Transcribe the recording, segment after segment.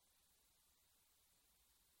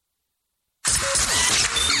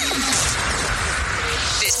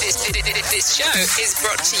This show is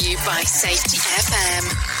brought to you by Safety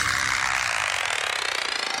FM.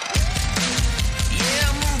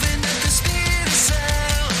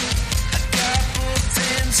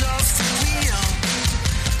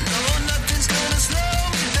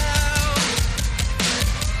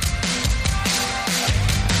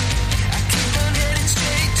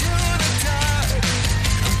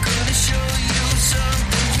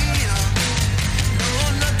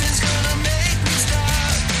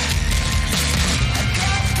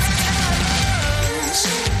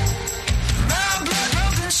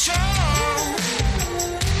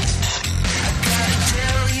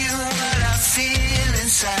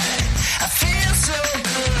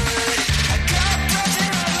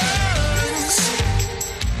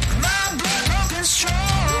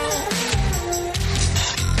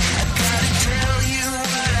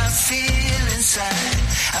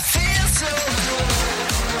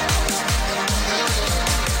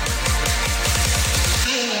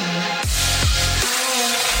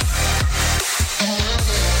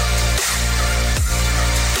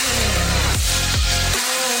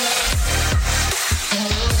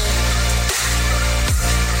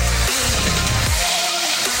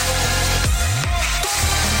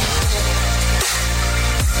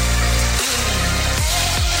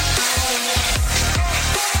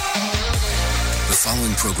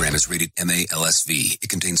 Program is rated MA-LSV. It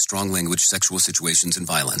contains strong language, sexual situations, and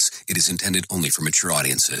violence. It is intended only for mature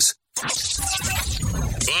audiences. Finally,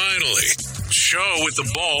 show with the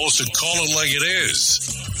balls to call it like it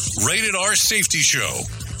is. Rated R Safety Show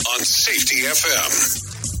on Safety FM.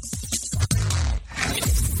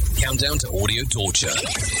 Countdown to audio torture.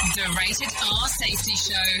 The Rated R Safety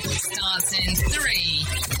Show starts in 3,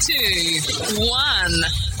 2, 1.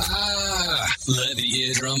 Let the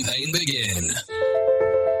eardrum pain begin.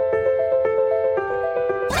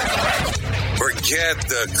 Forget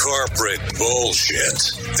the corporate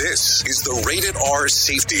bullshit. This is the Rated R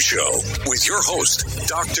Safety Show with your host,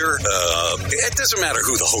 Dr. It doesn't matter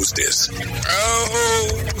who the host is. Oh,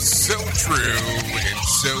 so true.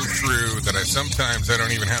 It's so true that sometimes I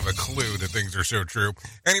don't even have a clue that things are so true.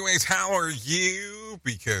 Anyways, how are you?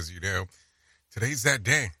 Because, today's that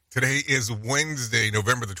day. Today is Wednesday,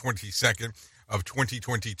 November the 22nd of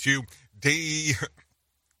 2022. Day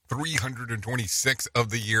 326 of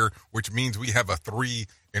the year, which means we have a 3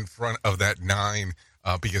 in front of that 9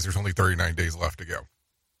 because there's only 39 days left to go.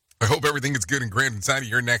 I hope everything is good and grand inside of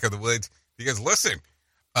your neck of the woods. Because listen,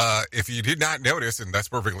 if you did not notice, and that's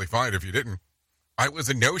perfectly fine if you didn't, I was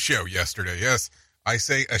a no-show yesterday. Yes, I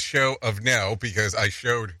say a show of no because I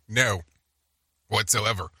showed no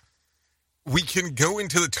whatsoever. We can go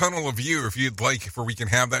into the tunnel of view if you'd like, for we can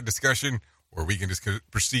have that discussion, or we can just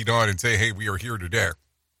proceed on and say, hey, we are here today.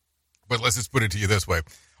 But let's just put it to you this way.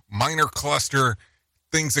 Minor cluster,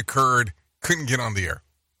 things occurred, couldn't get on the air.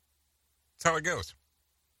 That's how it goes.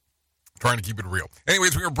 Trying to keep it real.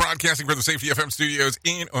 Anyways, we are broadcasting from the Safety FM studios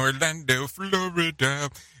in Orlando, Florida,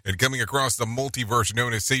 and coming across the multiverse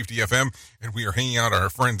known as Safety FM, and we are hanging out our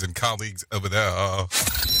friends and colleagues over there.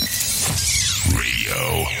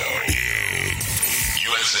 Radio in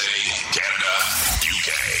USA, Canada,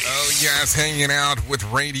 UK. Oh, yes, hanging out with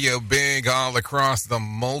Radio Big all across the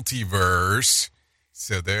multiverse.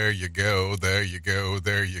 So there you go, there you go,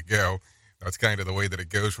 there you go. That's kind of the way that it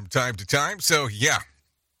goes from time to time. So, yeah.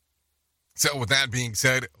 So, with that being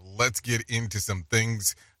said, let's get into some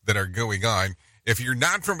things that are going on. If you're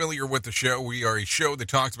not familiar with the show, we are a show that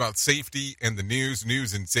talks about safety and the news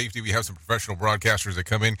and safety. We have some professional broadcasters that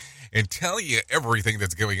come in and tell you everything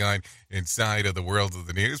that's going on inside of the world of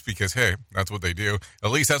the news because, hey, that's what they do. At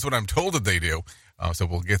least that's what I'm told that they do. So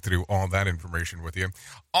we'll get through all that information with you.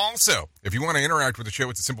 Also, if you want to interact with the show,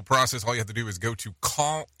 it's a simple process. All you have to do is go to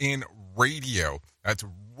Call In Radio. That's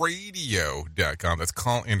radio.com. That's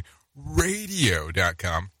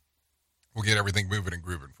callinradio.com. We'll get everything moving and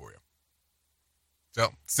grooving for you. So,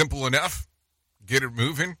 simple enough. Get it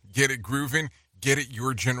moving, get it grooving, get it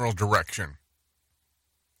your general direction.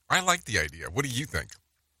 I like the idea. What do you think?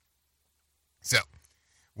 So,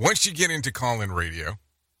 once you get into call-in radio,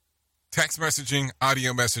 text messaging,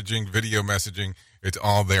 audio messaging, video messaging, it's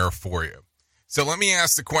all there for you. So, let me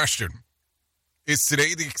ask the question. Is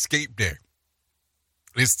today the escape day?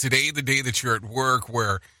 Is today the day that you're at work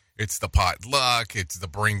where it's the potluck, it's the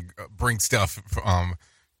bring stuff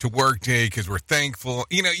to work day because we're thankful?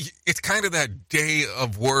 You know, it's kind of that day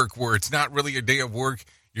of work where it's not really a day of work.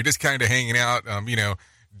 You're just kind of hanging out,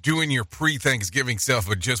 doing your pre-Thanksgiving stuff,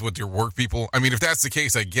 but just with your work people. I mean, if that's the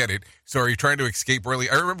case, I get it. So are you trying to escape early?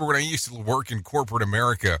 I remember when I used to work in corporate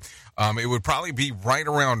America, it would probably be right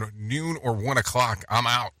around noon or 1 o'clock. I'm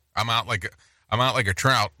out. I'm out like a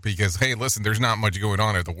trout because, hey, listen, there's not much going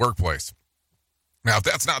on at the workplace. Now, if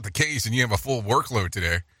that's not the case and you have a full workload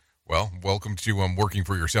today, well, welcome to working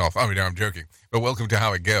for yourself. I mean, I'm joking, but welcome to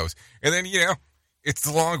how it goes. And then, it's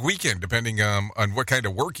the long weekend, depending on what kind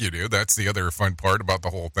of work you do. That's the other fun part about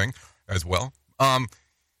the whole thing as well.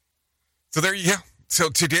 So there you go. So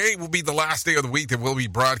today will be the last day of the week that we'll be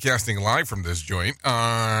broadcasting live from this joint.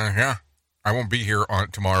 I won't be here on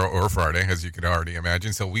tomorrow or Friday, as you can already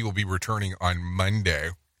imagine. So we will be returning on Monday.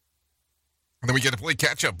 And then we get to play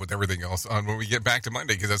catch up with everything else on when we get back to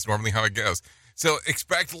Monday, because that's normally how it goes. So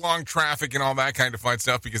expect long traffic and all that kind of fun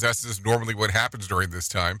stuff, because that's just normally what happens during this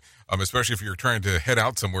time, especially if you're trying to head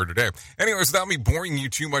out somewhere today. Anyways, without me boring you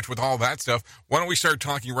too much with all that stuff, why don't we start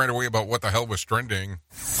talking right away about what the hell was trending?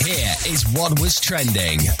 Here is what was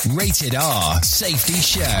trending. Rated R Safety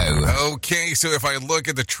Show. Okay, so if I look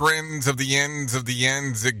at the trends of the ends,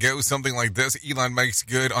 it goes something like this. Elon makes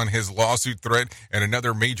good on his lawsuit threat and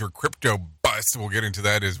another major crypto bust. We'll get into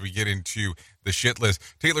that as we get into the shit list.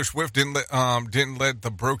 Taylor Swift didn't let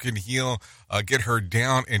the broken heel get her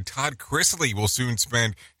down, and Todd Chrisley will soon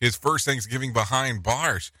spend his first Thanksgiving behind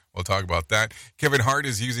bars. We'll talk about that. Kevin Hart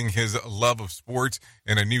is using his love of sports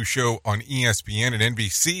in a new show on ESPN, and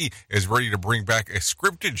NBC is ready to bring back a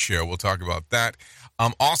scripted show. We'll talk about that.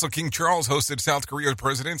 Also, King Charles hosted South Korea's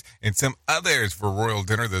presidents and some others for royal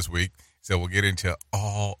dinner this week, so we'll get into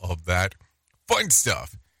all of that fun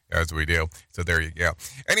stuff as we do. So there you go.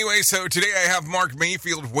 Anyway, so today I have Mark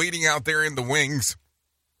Mayfield waiting out there in the wings,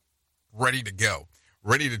 ready to go,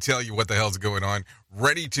 ready to tell you what the hell's going on,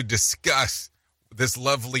 ready to discuss this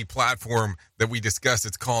lovely platform that we discussed.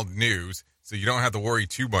 It's called News, so you don't have to worry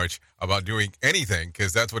too much about doing anything,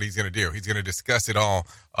 because that's what he's going to do. He's going to discuss it all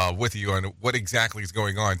with you on what exactly is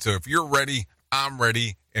going on. So if you're ready, I'm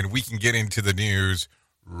ready, and we can get into the news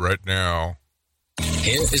right now.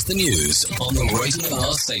 Here is the news on the Rated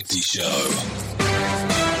R Safety Show.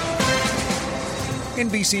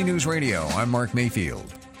 NBC News Radio, I'm Mark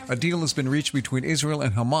Mayfield. A deal has been reached between Israel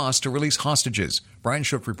and Hamas to release hostages. Brian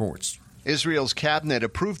Shook reports. Israel's cabinet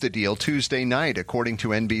approved the deal Tuesday night, according to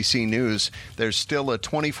NBC News. There's still a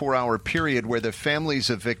 24-hour period where the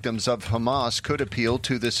families of victims of Hamas could appeal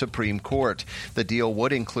to the Supreme Court. The deal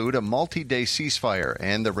would include a multi-day ceasefire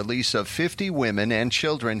and the release of 50 women and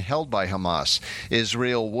children held by Hamas.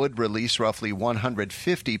 Israel would release roughly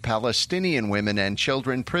 150 Palestinian women and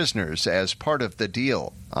children prisoners as part of the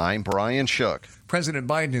deal. I'm Brian Shook. President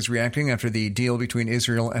Biden is reacting after the deal between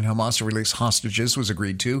Israel and Hamas to release hostages was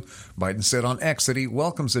agreed to. Biden said on X that he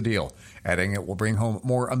welcomes the deal, adding it will bring home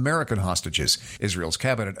more American hostages. Israel's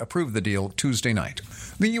cabinet approved the deal Tuesday night.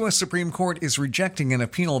 The U.S. Supreme Court is rejecting an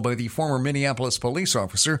appeal by the former Minneapolis police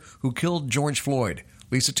officer who killed George Floyd.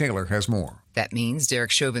 Lisa Taylor has more. That means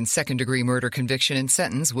Derek Chauvin's second-degree murder conviction and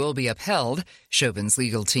sentence will be upheld. Chauvin's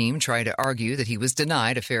legal team tried to argue that he was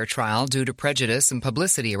denied a fair trial due to prejudice and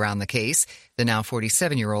publicity around the case. The now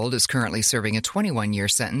 47-year-old is currently serving a 21-year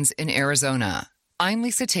sentence in Arizona. I'm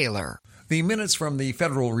Lisa Taylor. The minutes from the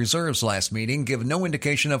Federal Reserve's last meeting give no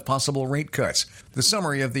indication of possible rate cuts. The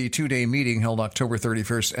summary of the two-day meeting held October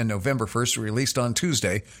 31st and November 1st, released on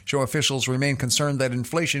Tuesday, show officials remain concerned that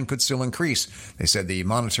inflation could still increase. They said the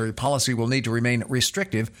monetary policy will need to remain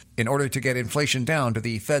restrictive in order to get inflation down to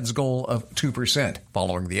the Fed's goal of 2%.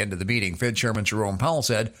 Following the end of the meeting, Fed Chairman Jerome Powell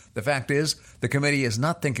said, "The fact is, the committee is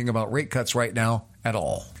not thinking about rate cuts right now at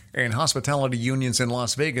all." And hospitality unions in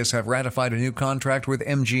Las Vegas have ratified a new contract with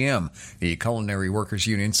MGM. The Culinary Workers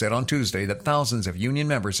Union said on Tuesday that thousands of union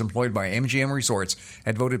members employed by MGM Resorts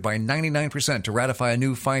had voted by 99% to ratify a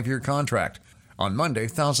new 5-year contract. On Monday,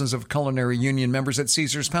 thousands of culinary union members at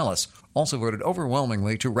Caesars Palace also voted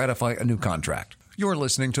overwhelmingly to ratify a new contract. You're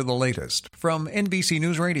listening to the latest from NBC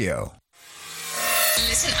News Radio.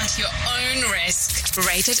 Listen at your own risk.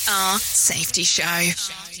 Rated R Safety Show.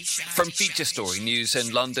 From Feature Story News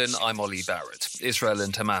in London, I'm Ollie Barrett. Israel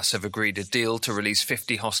and Hamas have agreed a deal to release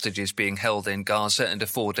 50 hostages being held in Gaza and a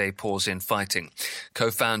 4-day pause in fighting.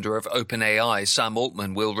 Co-founder of OpenAI, Sam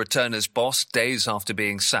Altman, will return as boss days after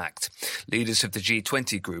being sacked. Leaders of the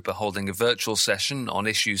G20 group are holding a virtual session on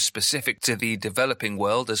issues specific to the developing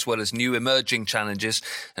world, as well as new emerging challenges,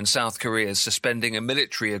 and South Korea is suspending a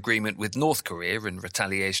military agreement with North Korea in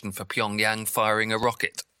retaliation for Pyongyang firing a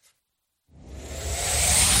rocket.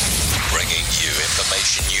 Bringing you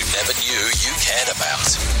information you never knew you cared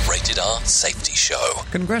about. Rated R Safety Show.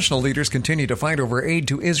 Congressional leaders continue to fight over aid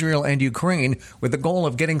to Israel and Ukraine with the goal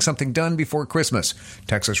of getting something done before Christmas.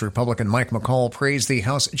 Texas Republican Mike McCall praised the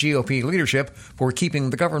House GOP leadership for keeping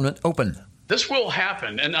the government open. This will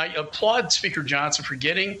happen, and I applaud Speaker Johnson for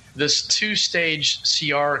getting this two-stage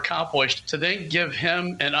CR accomplished to then give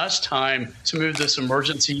him and us time to move this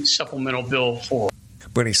emergency supplemental bill forward.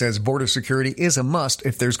 But he says border security is a must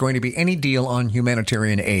if there's going to be any deal on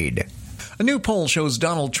humanitarian aid. A new poll shows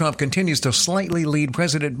Donald Trump continues to slightly lead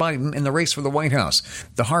President Biden in the race for the White House.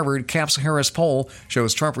 The Harvard Capps-Harris poll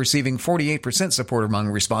shows Trump receiving 48% support among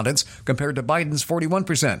respondents, compared to Biden's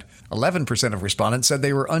 41%. 11% of respondents said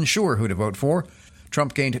they were unsure who to vote for.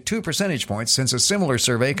 Trump gained 2 percentage points since a similar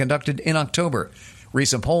survey conducted in October.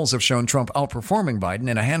 Recent polls have shown Trump outperforming Biden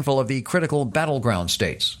in a handful of the critical battleground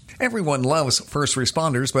states. Everyone loves first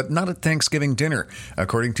responders, but not at Thanksgiving dinner.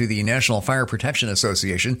 According to the National Fire Protection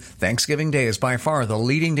Association, Thanksgiving Day is by far the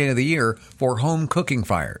leading day of the year for home cooking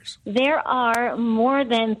fires. There are more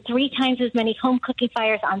than 3 times as many home cooking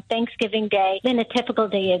fires on Thanksgiving Day than a typical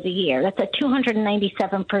day of the year. That's a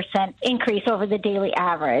 297% increase over the daily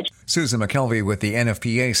average. Susan McKelvey with the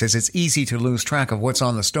NFPA says it's easy to lose track of what's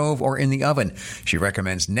on the stove or in the oven. She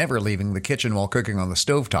recommends never leaving the kitchen while cooking on the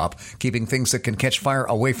stovetop, keeping things that can catch fire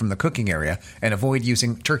away from the cooking area, and avoid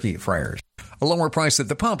using turkey fryers. A lower price at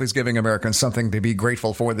the pump is giving Americans something to be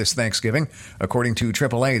grateful for this Thanksgiving. According to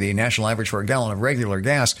AAA, the national average for a gallon of regular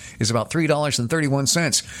gas is about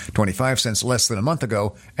 $3.31, 25 cents less than a month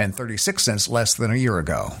ago, and 36 cents less than a year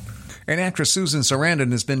ago. And actress Susan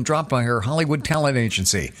Sarandon has been dropped by her Hollywood talent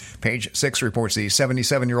agency. Page 6 reports the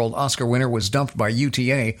 77-year-old Oscar winner was dumped by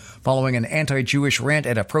UTA following an anti-Jewish rant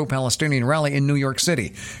at a pro-Palestinian rally in New York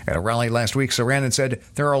City. At a rally last week, Sarandon said,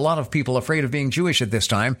 "There are a lot of people afraid of being Jewish at this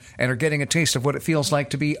time and are getting a taste of what it feels like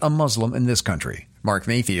to be a Muslim in this country." Mark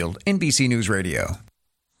Mayfield, NBC News Radio.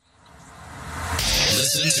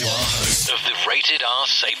 Listen to our host of the Rated R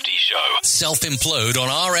Safety Show. Self-implode on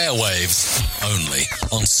our airwaves. Only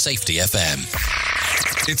on Safety FM.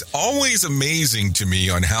 It's always amazing to me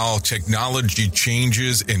on how technology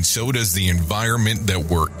changes, and so does the environment that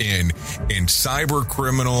we're in. And cyber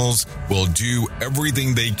criminals will do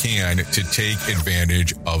everything they can to take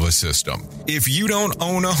advantage of a system. If you don't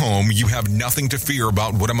own a home, you have nothing to fear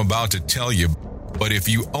about what I'm about to tell you. But if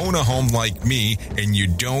you own a home like me and you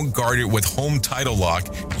don't guard it with home title lock,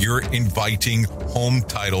 you're inviting home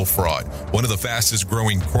title fraud. One of the fastest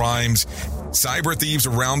growing crimes. Cyber thieves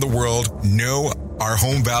around the world know our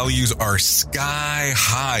home values are sky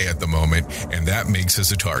high at the moment, and that makes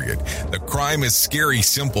us a target. The crime is scary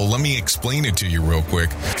simple. Let me explain it to you real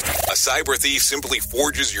quick. A cyber thief simply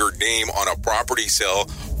forges your name on a property sale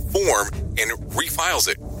form and refiles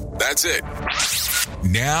it. That's it.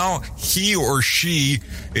 Now he or she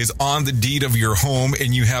is on the deed of your home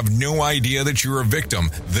and you have no idea that you're a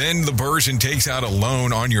victim. Then the person takes out a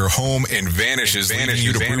loan on your home and vanishes, leaving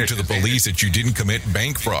you to prove to the police that you didn't commit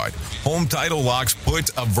bank fraud. Home Title Locks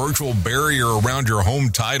puts a virtual barrier around your home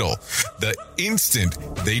title. The instant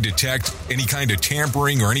they detect any kind of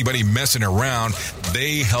tampering or anybody messing around,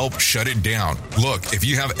 they help shut it down. Look, if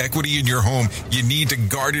you have equity in your home, you need to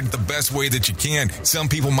guard it the best way that you can. Some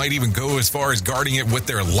people might even go as far as guarding it with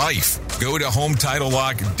their life. Go to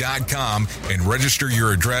HometitleLock.com and register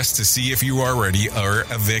your address to see if you already are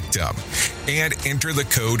a victim. And enter the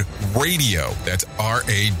code RADIO. That's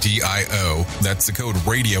RADIO. That's the code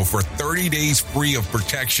RADIO for 30 days free of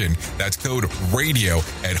protection. That's code RADIO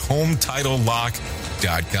at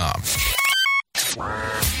HometitleLock.com.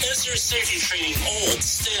 Is your safety training old,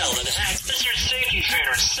 stale, and hacked? Is your safety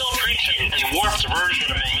trainer still preaching a warped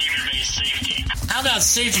version of behavior-based safety? How about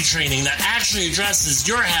safety training that actually addresses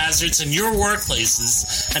your hazards in your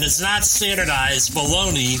workplaces and is not standardized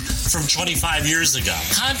baloney from 25 years ago?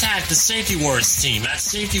 Contact the Safety Wars team at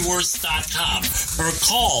safetywars.com or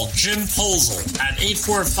call Jim Posel at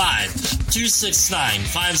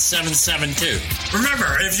 845-269-5772.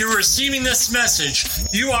 Remember, if you're receiving this message,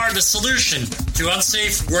 you are the solution to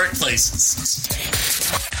unsafe workplaces.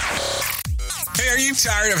 Hey, are you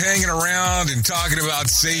tired of hanging around and talking about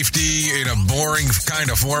safety in a boring kind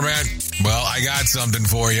of format? Well, I got something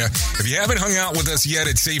for you. If you haven't hung out with us yet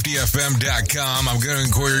at safetyfm.com, I'm going to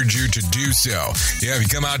encourage you to do so. Yeah, if you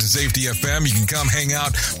come out to Safety FM, you can come hang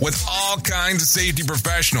out with all kinds of safety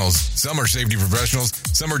professionals. Some are safety professionals,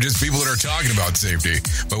 some are just people that are talking about safety.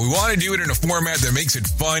 But we want to do it in a format that makes it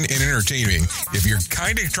fun and entertaining. If you're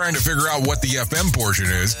kind of trying to figure out what the FM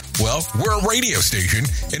portion is, well, we're a radio station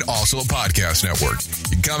and also a podcast network.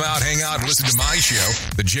 You can come out, hang out, and listen to my show,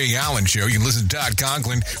 The Jay Allen Show. You can listen to Todd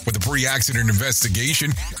Conklin with the pre-accident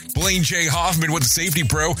investigation, Blaine J. Hoffman with the Safety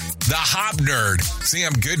Pro, The Hop Nerd,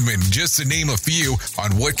 Sam Goodman, just to name a few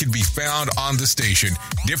on what can be found on the station.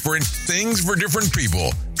 Different things for different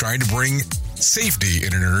people, trying to bring Safety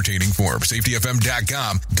in an entertaining form.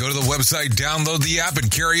 SafetyFM.com. Go to the website, download the app,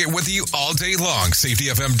 and carry it with you all day long.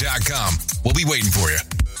 SafetyFM.com. We'll be waiting for you.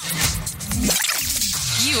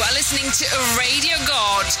 You are listening to a radio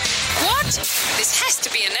god. What? This has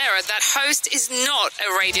to be an error. That host is not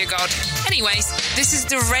a radio god. Anyways, this is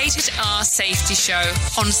the Rated R Safety Show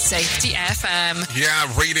on Safety FM. Yeah,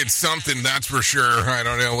 rated something, that's for sure. I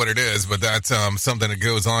don't know what it is, but that's something that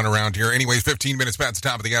goes on around here. Anyways, 15 minutes past the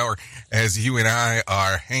top of the hour as you and I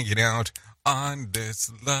are hanging out on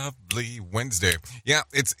this lovely Wednesday. Yeah,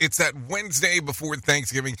 it's that Wednesday before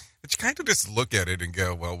Thanksgiving that you kind of just look at it and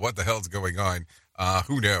go, well, what the hell's going on?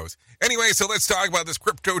 Who knows? Anyway, so let's talk about this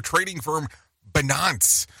crypto trading firm.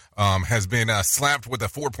 Binance has been slapped with a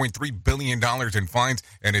 $4.3 billion in fines,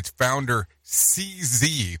 and its founder,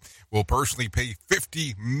 CZ, will personally pay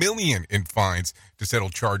 $50 million in fines to settle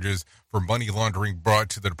charges for money laundering brought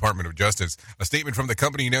to the Department of Justice. A statement from the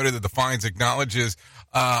company noted that the fines acknowledges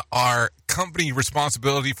our company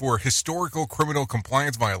responsibility for historical criminal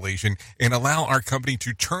compliance violation and allow our company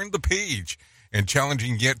to turn the page and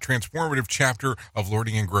challenging yet transformative chapter of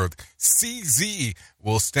learning and growth. CZ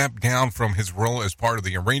will step down from his role as part of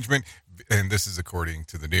the arrangement, and this is according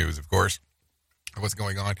to the news, of course. What's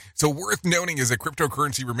going on? So worth noting is that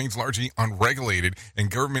cryptocurrency remains largely unregulated, and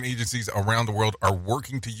government agencies around the world are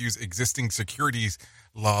working to use existing securities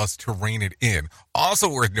laws to rein it in. Also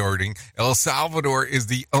worth noting, El Salvador is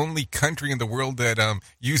the only country in the world that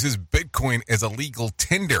uses Bitcoin as a legal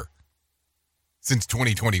tender since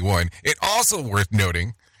 2021. It also worth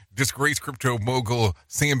noting, disgraced crypto mogul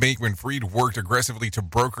Sam Bankman-Fried worked aggressively to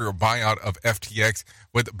broker a buyout of FTX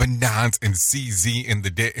with Binance and CZ in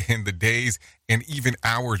the days and even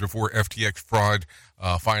hours before FTX fraud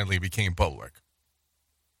finally became public.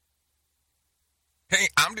 Hey,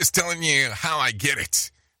 I'm just telling you how I get it.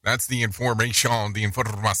 That's the information on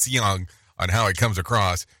how it comes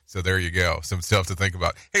across. So there you go. Some stuff to think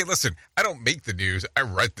about. Hey, listen, I don't make the news. I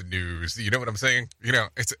write the news. You know what I'm saying? You know,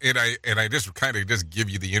 I just kind of just give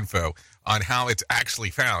you the info on how it's actually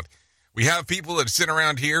found. We have people that sit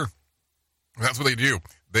around here. That's what they do.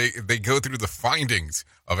 They go through the findings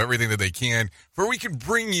of everything that they can for we can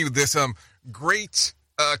bring you this great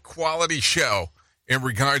quality show in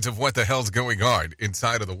regards of what the hell's going on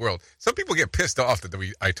inside of the world. Some people get pissed off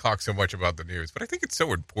that I talk so much about the news, but I think it's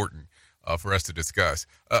so important for us to discuss.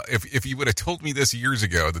 If you would have told me this years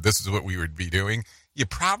ago that this is what we would be doing, you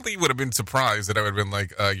probably would have been surprised that I would have been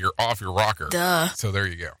like, you're off your rocker. Duh. So there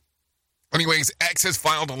you go. Anyways, X has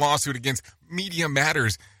filed a lawsuit against Media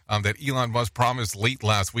Matters that Elon Musk promised late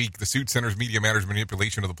last week. The suit centers Media Matters'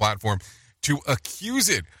 manipulation of the platform to accuse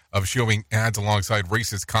it of showing ads alongside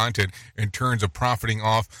racist content in terms of profiting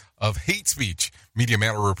off of hate speech. Media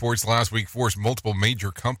Matter reports last week forced multiple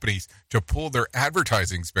major companies to pull their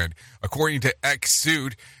advertising spend. According to X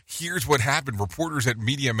suit, here's what happened. Reporters at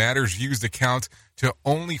Media Matters used accounts to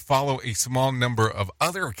only follow a small number of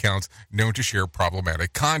other accounts known to share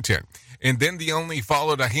problematic content. And then they only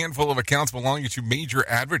followed a handful of accounts belonging to major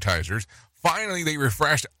advertisers. Finally, they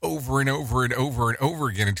refreshed over and over and over and over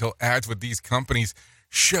again until ads with these companies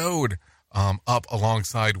showed up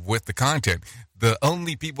alongside with the content. The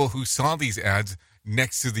only people who saw these ads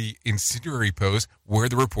next to the incendiary post were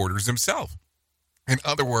the reporters themselves. In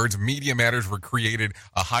other words, Media Matters created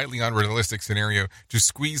a highly unrealistic scenario to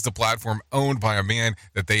squeeze the platform owned by a man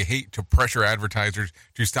that they hate to pressure advertisers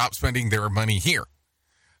to stop spending their money here.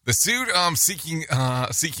 The suit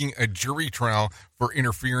seeking a jury trial for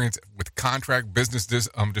interference with contract, business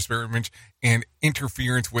disparagement, and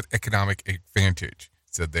interference with economic advantage.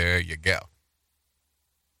 So there you go.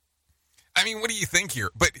 I mean, what do you think here?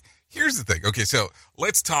 But here's the thing. Okay, so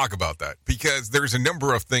let's talk about that because there's a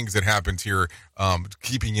number of things that happens here,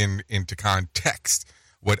 keeping into context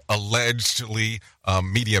what allegedly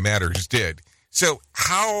Media Matters did. So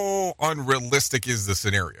how unrealistic is the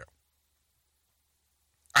scenario?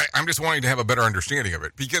 I'm just wanting to have a better understanding of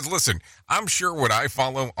it because, listen, I'm sure what I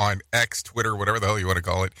follow on X, Twitter, whatever the hell you want to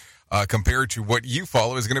call it, compared to what you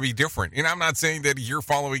follow is going to be different. And I'm not saying that you're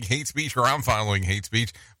following hate speech or I'm following hate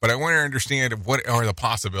speech, but I want to understand what are the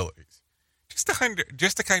possibilities just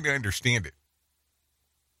to kind of understand it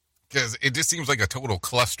because it just seems like a total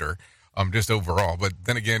cluster just overall. But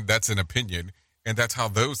then again, that's an opinion, and that's how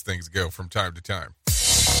those things go from time to time.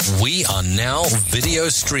 We are now video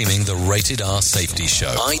streaming the Rated R Safety Show.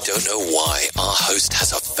 I don't know why our host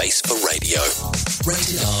has a face for radio.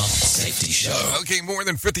 Rated R Safety Show. Okay, more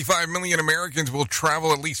than 55 million Americans will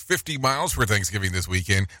travel at least 50 miles for Thanksgiving this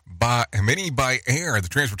weekend, many by air. The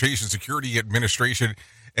Transportation Security Administration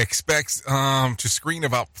expects to screen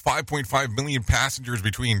about 5.5 million passengers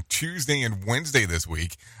between Tuesday and Wednesday this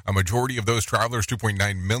week. A majority of those travelers,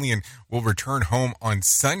 2.9 million, will return home on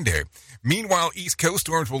Sunday. Meanwhile, East Coast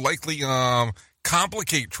storms will likely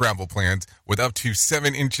complicate travel plans with up to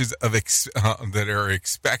 7 inches of that are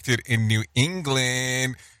expected in New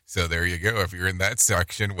England. So there you go. If you're in that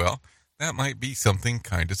section, well, that might be something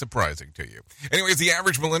kind of surprising to you. Anyways, the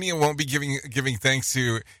average millennial won't be giving thanks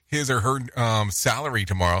to his or her salary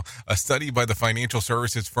tomorrow. A study by the financial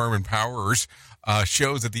services firm Empowerers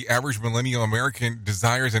shows that the average millennial American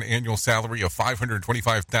desires an annual salary of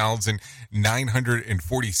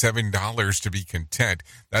 $525,947 to be content.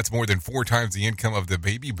 That's more than 4 times the income of the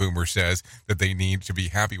baby boomer says that they need to be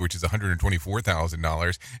happy, which is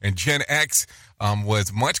 $124,000. And Gen X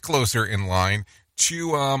was much closer in line to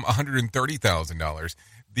 $130,000.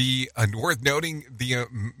 Worth noting, the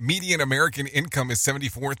median American income is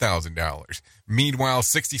 $74,000. Meanwhile,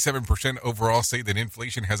 67% overall say that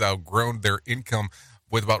inflation has outgrown their income,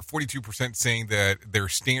 with about 42% saying that their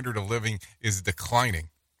standard of living is declining.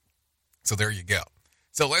 So there you go.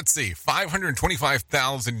 So let's see,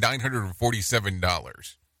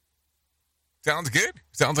 $525,947. Sounds good.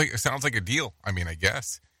 Sounds like a deal. I mean, I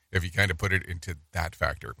guess, if you kind of put it into that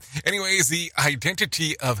factor. Anyways, the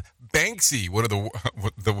identity of Banksy, one of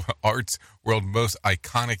the arts world's most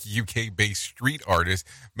iconic UK-based street artists,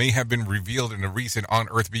 may have been revealed in a recent On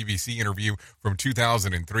Earth BBC interview from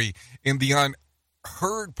 2003. In the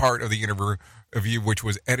unheard part of the interview, which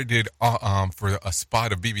was edited for a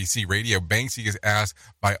spot of BBC Radio, Banksy is asked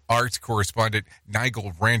by arts correspondent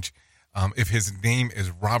Nigel Wrench if his name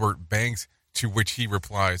is Robert Banks, to which he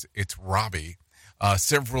replies, "It's Robbie."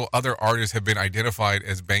 Several other artists have been identified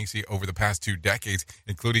as Banksy over the past 2 decades,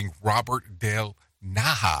 including Robert Del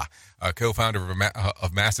Naja, co-founder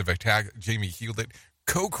of Massive Attack, Jamie Hewlett,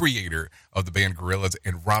 co-creator of the band Gorillaz,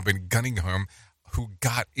 and Robin Gunningham, who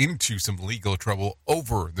got into some legal trouble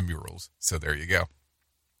over the murals. So there you go.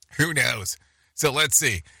 Who knows? So let's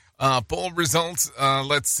see. Poll results.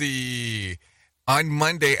 Let's see. On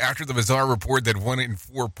Monday, after the bizarre report that 1 in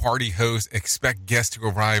 4 party hosts expect guests to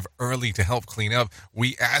arrive early to help clean up,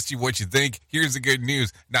 we asked you what you think. Here's the good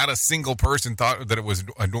news. Not a single person thought that it was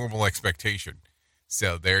a normal expectation.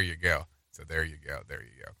 So there you go. There you go.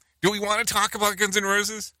 Do we want to talk about Guns N'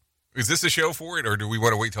 Roses? Is this a show for it, or do we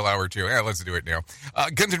want to wait till hour 2? Yeah, let's do it now.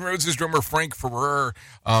 Guns N' Roses drummer Frank Ferrer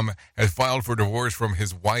has filed for divorce from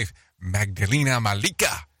his wife, Magdalena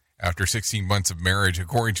Malika, after 16 months of marriage.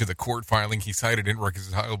 According to the court filing, he cited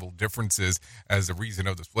irreconcilable differences as the reason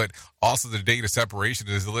of the split. Also, the date of separation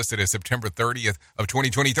is listed as September 30th of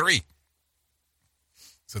 2023.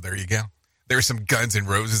 So there you go. There's some Guns N'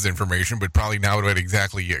 Roses information, but probably not what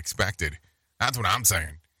exactly you expected. That's what I'm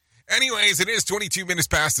saying. Anyways, it is 22 minutes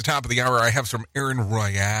past the top of the hour. I have some Erin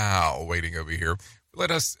Royale waiting over here.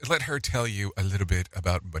 Let her tell you a little bit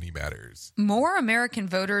about Money Matters. More American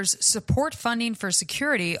voters support funding for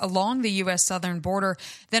security along the U.S. southern border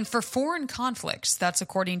than for foreign conflicts. That's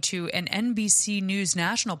according to an NBC News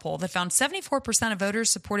national poll that found 74% of voters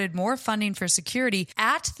supported more funding for security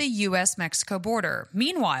at the U.S.-Mexico border.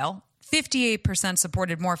 Meanwhile, 58%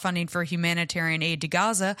 supported more funding for humanitarian aid to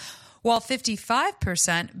Gaza, while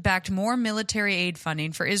 55% backed more military aid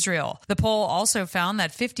funding for Israel. The poll also found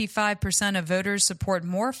that 55% of voters support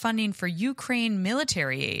more funding for Ukraine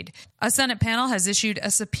military aid. A Senate panel has issued a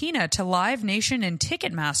subpoena to Live Nation and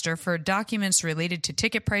Ticketmaster for documents related to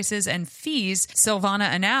ticket prices and fees. Silvana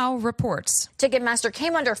Anau reports. Ticketmaster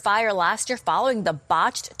came under fire last year following the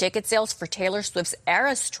botched ticket sales for Taylor Swift's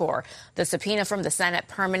Eras Tour. The subpoena from the Senate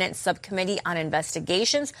Permanent Subcommittee on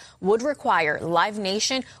Investigations would require Live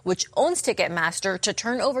Nation, which owns Ticketmaster, to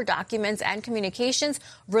turn over documents and communications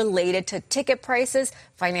related to ticket prices,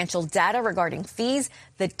 financial data regarding fees,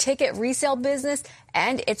 the ticket resale business,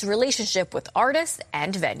 and its relationship with artists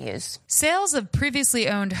and venues. Sales of previously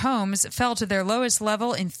owned homes fell to their lowest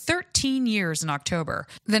level in 13 years in October.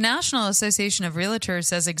 The National Association of Realtors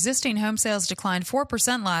says existing home sales declined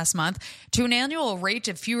 4% last month to an annual rate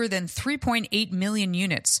of fewer than 3.8 million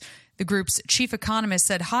units. The group's chief economist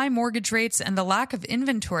said high mortgage rates and the lack of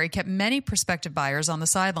inventory kept many prospective buyers on the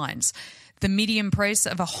sidelines. The median price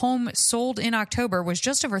of a home sold in October was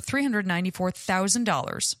just over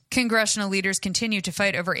 $394,000. Congressional leaders continue to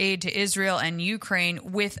fight over aid to Israel and Ukraine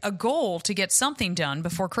with a goal to get something done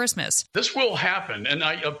before Christmas. This will happen, and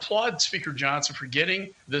I applaud Speaker Johnson for getting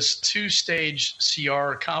this 2-stage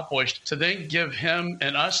CR accomplished to then give him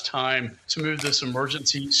and us time to move this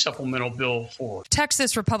emergency supplemental bill forward.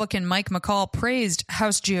 Texas Republican Mike McCall praised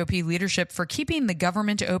House GOP leadership for keeping the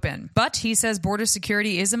government open, but he says border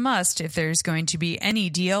security is a must if there's there's going to be any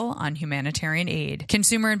deal on humanitarian aid.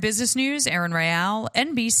 Consumer and business news, Aaron Real,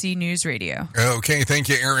 NBC News Radio. Okay, thank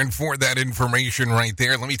you, Aaron, for that information right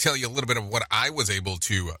there. Let me tell you a little bit of what I was able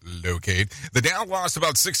to locate. The Dow lost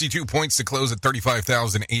about 62 points to close at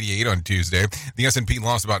 35,088 on Tuesday. The S&P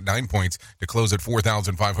lost about 9 points to close at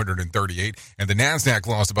 4,538. And the NASDAQ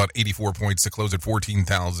lost about 84 points to close at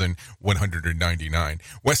 14,199.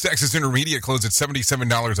 West Texas Intermediate closed at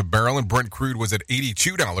 $77 a barrel, and Brent crude was at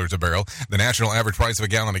 $82 a barrel. The national average price of a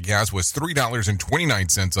gallon of gas was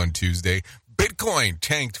 $3.29 on Tuesday. Bitcoin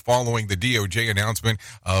tanked following the DOJ announcement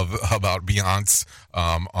about Beyonce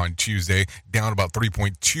on Tuesday, down about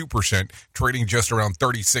 3.2%, trading just around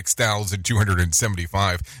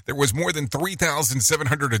 36,275. There was more than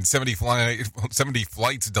 3,770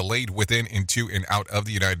 flights delayed within, into, and out of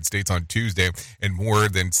the United States on Tuesday, and more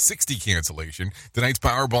than 60 cancellation. Tonight's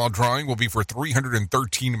Powerball drawing will be for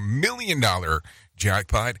 $313 million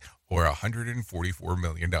jackpot, or $144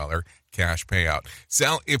 million cash payout.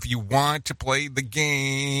 So if you want to play the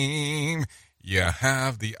game, you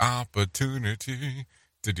have the opportunity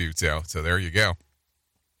to do so. So there you go.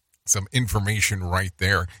 Some information right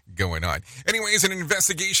there going on. Anyways, an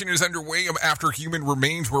investigation is underway after human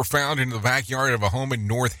remains were found in the backyard of a home in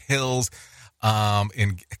North Hills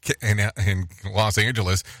in Los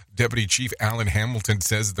Angeles. Deputy Chief Alan Hamilton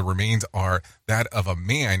says the remains are that of a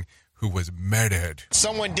man who was murdered.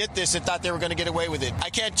 Someone did this and thought they were going to get away with it. I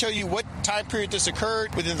can't tell you what time period this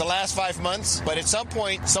occurred within the last 5 months, but at some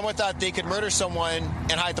point, someone thought they could murder someone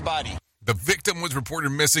and hide the body. The victim was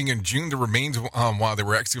reported missing in June. The remains, while they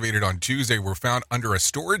were excavated on Tuesday, were found under a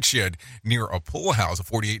storage shed near a pool house. A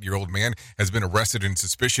 48-year-old man has been arrested in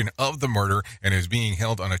suspicion of the murder and is being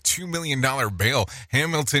held on a $2 million bail.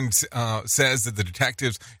 Hamilton says that the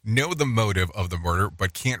detectives know the motive of the murder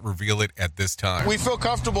but can't reveal it at this time. We feel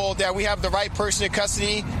comfortable that we have the right person in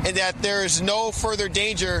custody and that there is no further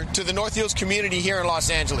danger to the North Hills community here in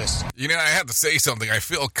Los Angeles. You know, I have to say something. I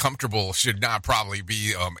feel comfortable should not probably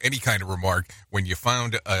be any kind of remark when you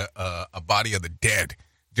found a body of the dead.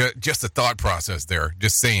 Just a thought process there.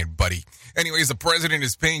 Just saying, buddy. Anyways, the president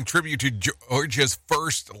is paying tribute to Georgia's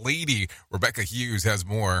first lady. Rebecca Hughes has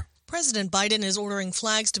more. President Biden is ordering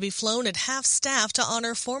flags to be flown at half-staff to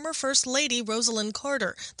honor former First Lady Rosalind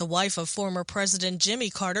Carter. The wife of former President Jimmy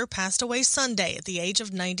Carter passed away Sunday at the age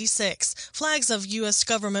of 96. Flags of U.S.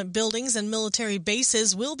 government buildings and military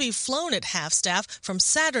bases will be flown at half-staff from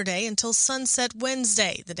Saturday until sunset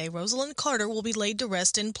Wednesday, the day Rosalind Carter will be laid to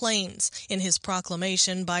rest in Plains. In his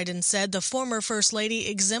proclamation, Biden said the former First Lady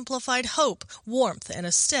exemplified hope, warmth, and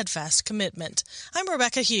a steadfast commitment. I'm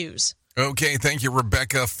Rebecca Hughes. Okay, thank you,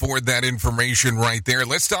 Rebecca, for that information right there.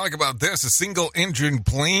 Let's talk about this. A single-engine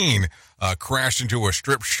plane crashed into a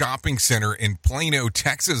strip shopping center in Plano,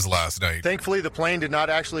 Texas last night. Thankfully, the plane did not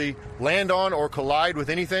actually land on or collide with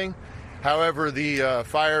anything. However, the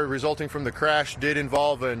fire resulting from the crash did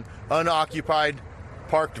involve an unoccupied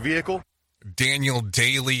parked vehicle. Daniel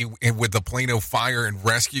Daly with the Plano Fire and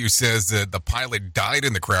Rescue says that the pilot died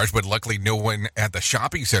in the crash, but luckily no one at the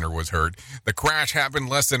shopping center was hurt. The crash happened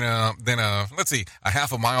less than a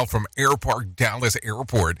half a mile from Air Park Dallas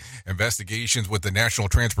Airport. Investigations with the National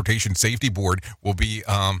Transportation Safety Board will be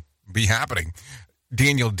happening.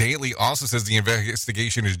 Daniel Daly also says the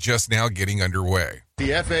investigation is just now getting underway.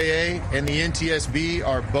 The FAA and the NTSB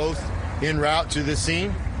are both en route to the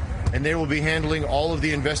scene, and they will be handling all of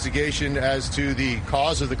the investigation as to the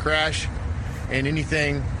cause of the crash and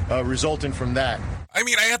anything resulting from that. I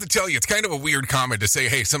mean, I have to tell you, it's kind of a weird comment to say,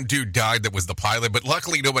 hey, some dude died that was the pilot, but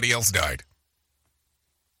luckily nobody else died.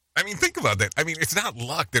 I mean, think about that. I mean, it's not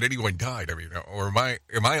luck that anyone died. I mean, or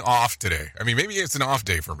am I off today? I mean, maybe it's an off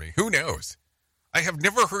day for me. Who knows? I have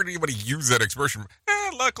never heard anybody use that expression.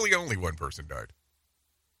 Luckily only one person died.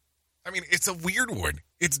 I mean, it's a weird one.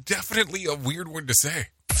 It's definitely a weird one to say.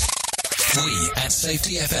 We at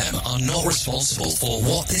Safety FM are not responsible for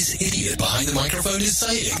what this idiot behind the microphone is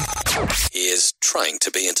saying. He is trying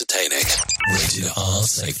to be entertaining. Rated R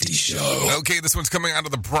Safety Show. Okay, this one's coming out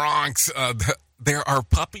of the Bronx. There are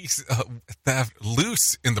puppies theft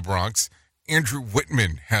loose in the Bronx. Andrew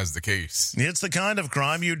Whitman has the case. It's the kind of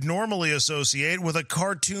crime you'd normally associate with a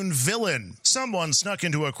cartoon villain. Someone snuck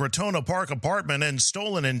into a Crotona Park apartment and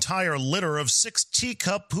stole an entire litter of 6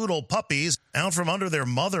 teacup poodle puppies out from under their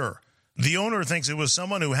mother. The owner thinks it was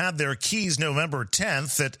someone who had their keys November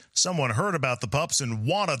 10th, that someone heard about the pups and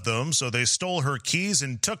wanted them, so they stole her keys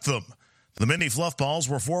and took them. The mini fluffballs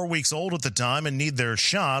were 4 weeks old at the time and need their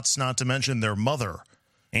shots, not to mention their mother.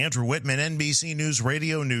 Andrew Whitman, NBC News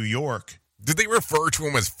Radio, New York. Did they refer to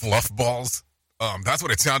them as fluff balls? That's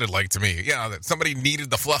what it sounded like to me. Yeah, that somebody needed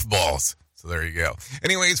the fluff balls, So there you go.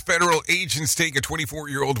 Anyways, federal agents take a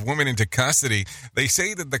 24-year-old woman into custody. They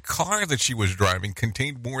say that the car that she was driving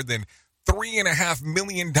contained more than $3.5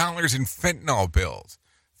 million in fentanyl pills.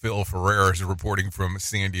 Phil Ferrer is reporting from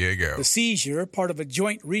San Diego. The seizure, part of a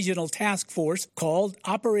joint regional task force called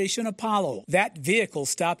Operation Apollo. That vehicle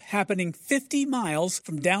stop happening 50 miles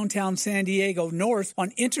from downtown San Diego north on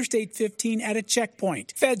Interstate 15 at a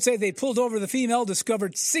checkpoint. Feds say they pulled over the female,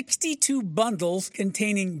 discovered 62 bundles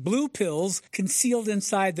containing blue pills concealed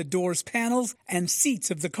inside the door's panels and seats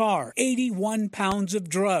of the car. 81 pounds of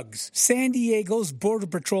drugs. San Diego's Border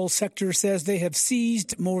Patrol sector says they have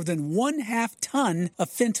seized more than 1/2 ton of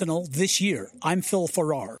fentanyl this year. I'm Phil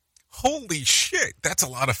Farrar. Holy shit, that's a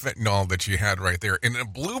lot of fentanyl that you had right there in a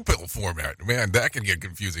blue pill format. Man, that can get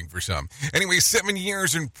confusing for some. Anyway, 7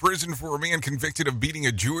 years in prison for a man convicted of beating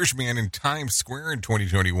a Jewish man in Times Square in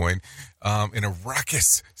 2021 in a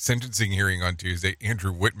raucous sentencing hearing on Tuesday.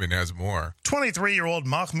 Andrew Whitman has more. 23-year-old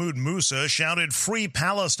Mahmoud Musa shouted "Free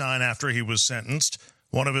Palestine" after he was sentenced.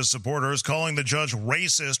 One of his supporters calling the judge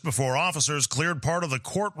racist before officers cleared part of the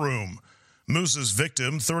courtroom. Musa's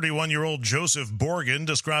victim, 31-year-old Joseph Borgen,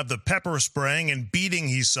 described the pepper spraying and beating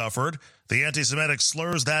he suffered, the anti-Semitic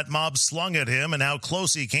slurs that mob slung at him, and how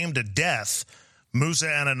close he came to death.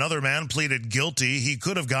 Musa and another man pleaded guilty. He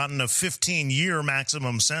could have gotten a 15-year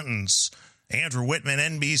maximum sentence. Andrew Whitman,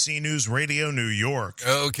 NBC News Radio, New York.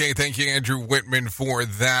 Okay, thank you, Andrew Whitman, for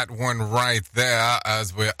that one right there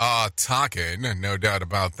as we are talking. No doubt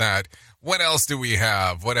about that. What else do we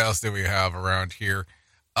have? What else do we have around here?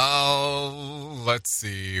 Oh, let's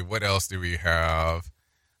see. What else do we have?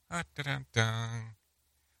 I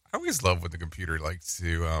always love when the computer likes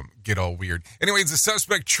to get all weird. Anyways, the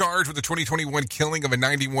suspect charged with the 2021 killing of a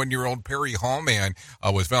 91-year-old Perry Hall man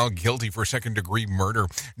was found guilty for second-degree murder.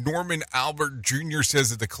 Norman Albert Jr. says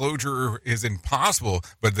that the closure is impossible,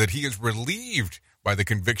 but that he is relieved by the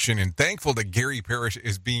conviction and thankful that Gary Parrish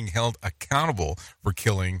is being held accountable for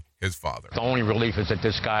killing his father. The only relief is that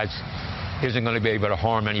this guy isn't going to be able to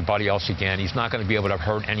harm anybody else again. He's not going to be able to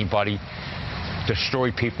hurt anybody,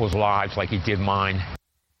 destroy people's lives like he did mine.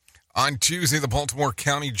 On Tuesday, the Baltimore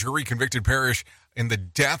County jury convicted Parrish in the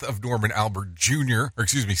death of Norman Albert Sr.,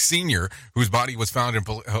 whose body was found and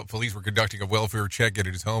police were conducting a welfare check at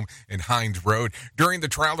his home in Hines Road. During the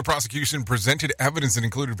trial, the prosecution presented evidence that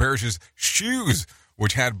included Parrish's shoes,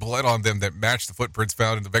 which had blood on them that matched the footprints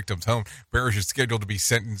found in the victim's home. Parrish is scheduled to be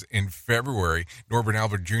sentenced in February. Norman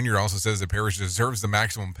Albert Jr. also says that Parrish deserves the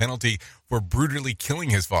maximum penalty for brutally killing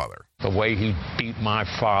his father. The way he beat my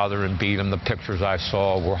father and beat him, the pictures I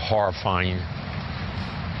saw were horrifying.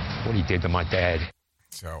 What he did to my dad.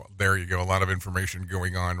 So there you go. A lot of information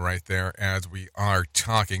going on right there as we are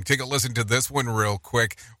talking. Take a listen to this one real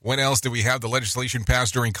quick. What else do we have? The legislation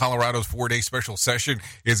passed during Colorado's 4-day special session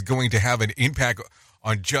is going to have an impact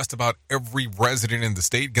on just about every resident in the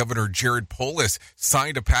state. Governor Jared Polis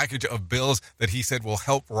signed a package of bills that he said will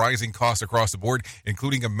help rising costs across the board,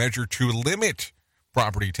 including a measure to limit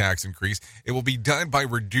property tax increase. It will be done by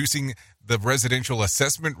reducing the residential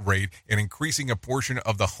assessment rate and increasing a portion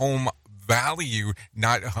of the home value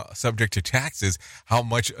not subject to taxes. How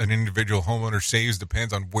much an individual homeowner saves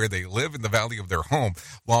depends on where they live and the value of their home.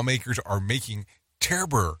 Lawmakers are making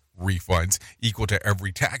terror refunds equal to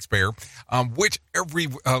every taxpayer, which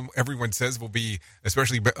everyone says will be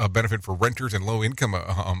especially a benefit for renters and low-income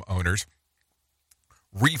owners.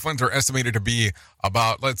 Refunds are estimated to be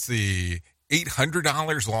about,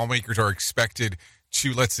 $800. Lawmakers are expected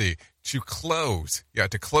to, close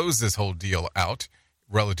this whole deal out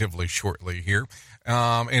relatively shortly here.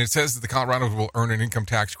 And it says that the Colorados will earn an income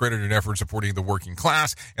tax credit in effort supporting the working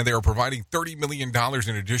class, and they are providing $30 million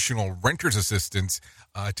in additional renters assistance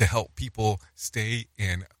to help people stay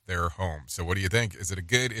in their homes. So what do you think? Is it a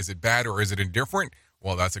good, is it bad, or is it indifferent?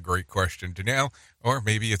 Well, that's a great question to know, or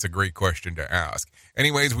maybe it's a great question to ask.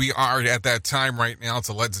 Anyways, we are at that time right now,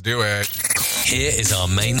 so let's do it. Here is our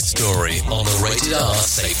main story on the Rated R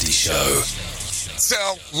Safety Show.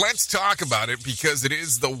 So let's talk about it because it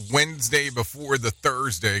is the Wednesday before the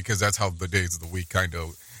Thursday, because that's how the days of the week kind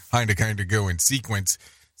of go in sequence.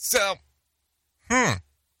 So,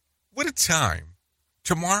 what a time.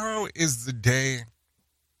 Tomorrow is the day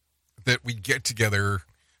that we get together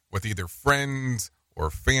with either friends or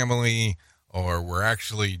family, or we're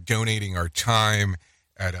actually donating our time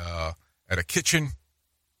at a kitchen.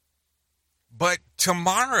 But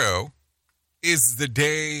tomorrow is the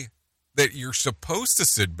day that you're supposed to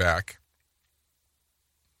sit back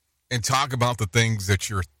and talk about the things that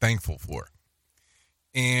you're thankful for,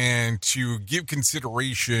 and to give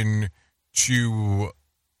consideration to,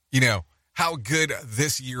 how good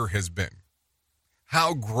this year has been,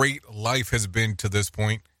 how great life has been to this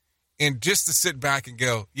point, and just to sit back and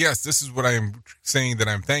go, yes, this is what I am saying that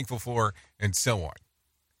I'm thankful for, and so on.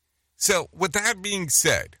 So with that being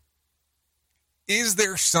said, is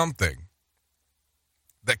there something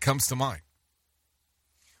that comes to mind?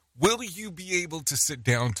 Will you be able to sit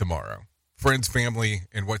down tomorrow, friends, family,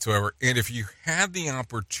 and whatsoever, and if you had the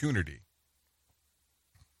opportunity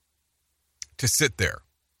to sit there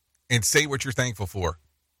and say what you're thankful for,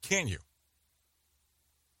 can you?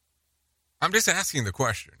 I'm just asking the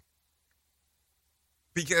question.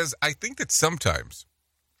 Because I think that sometimes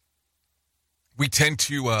we tend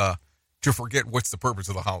to forget what's the purpose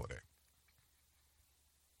of the holiday.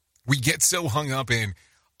 We get so hung up in,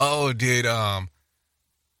 oh, did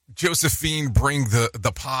Josephine bring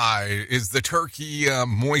the pie? Is the turkey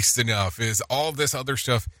moist enough? Is all this other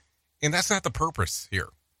stuff? And that's not the purpose here.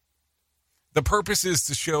 The purpose is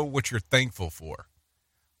to show what you're thankful for,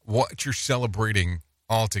 what you're celebrating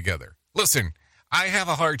all together. Listen, I have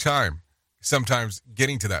a hard time sometimes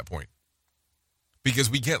getting to that point because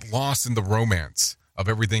we get lost in the romance of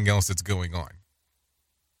everything else that's going on.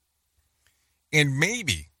 And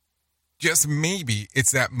maybe, just maybe,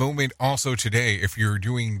 it's that moment also today, if you're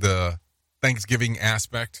doing the Thanksgiving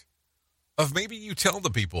aspect, of maybe you tell the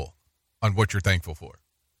people on what you're thankful for.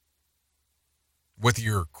 With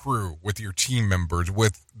your crew, with your team members,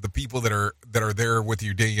 with the people that are there with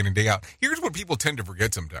you day in and day out. Here's what people tend to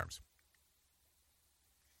forget sometimes.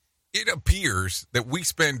 It appears that we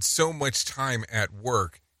spend so much time at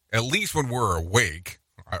work, at least when we're awake.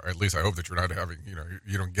 At least I hope that you're not having,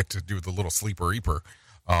 you don't get to do the little sleeper-eeper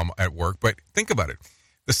at work. But think about it.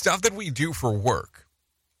 The stuff that we do for work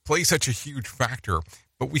plays such a huge factor,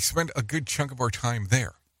 but we spend a good chunk of our time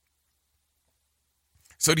there.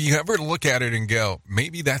 So do you ever look at it and go,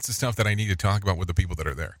 maybe that's the stuff that I need to talk about with the people that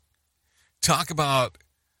are there? Talk about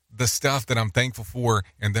the stuff that I'm thankful for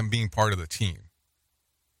and them being part of the team.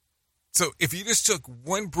 So if you just took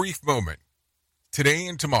one brief moment today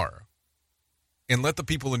and tomorrow and let the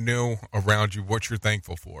people know around you what you're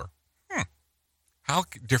thankful for, how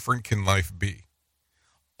different can life be?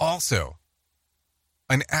 Also,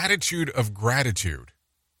 an attitude of gratitude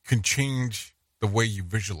can change the way you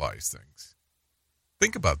visualize things.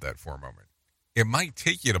 Think about that for a moment. It might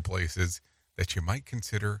take you to places that you might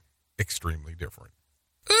consider extremely different.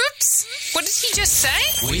 Oops! What did he just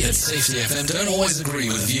say? We at Safety FM don't always agree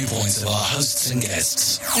with viewpoints of our hosts and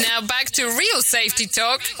guests. Now back to real safety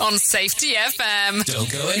talk on Safety FM.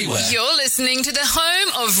 Don't go anywhere. You're listening to the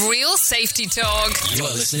home of real safety talk. You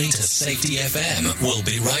are listening to Safety FM. We'll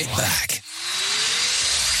be right back.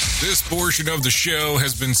 This portion of the show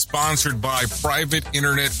has been sponsored by Private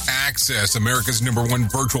Internet Access, America's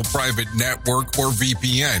 #1 virtual private network, or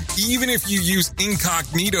VPN. Even if you use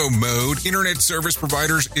incognito mode, internet service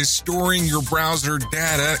providers is storing your browser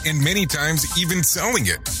data and many times even selling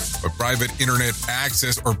it. But Private Internet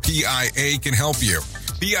Access, or PIA, can help you.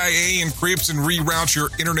 PIA encrypts and reroutes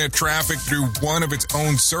your internet traffic through one of its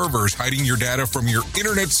own servers, hiding your data from your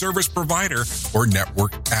internet service provider or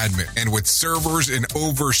network admin. And with servers in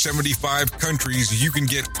over 75 countries, you can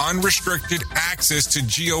get unrestricted access to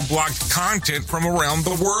geo-blocked content from around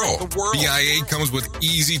the world. PIA comes with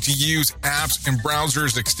easy-to-use apps and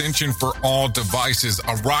browsers extension for all devices,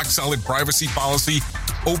 a rock-solid privacy policy,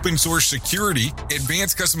 open source security,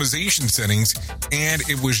 advanced customization settings, and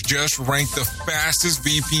it was just ranked the fastest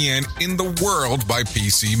VPN in the world by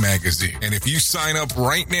PC Magazine. And if you sign up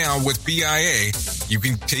right now with PIA, you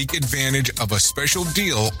can take advantage of a special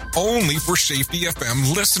deal only for Safety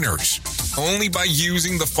FM listeners. Only by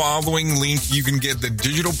using the following link, you can get the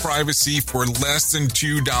digital privacy for less than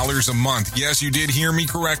 $2 a month. Yes, you did hear me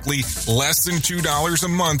correctly. Less than $2 a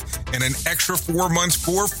month and an extra 4 months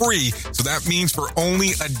for free. So that means for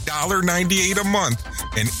only $1.98 a month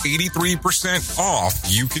and 83% off,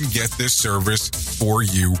 you can get this service for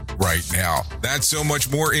you right now. That's so much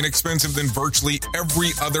more inexpensive than virtually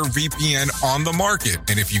every other VPN on the market.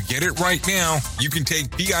 And if you get it right now, you can take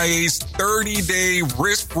PIA's 30-day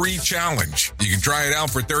risk-free challenge. You can try it out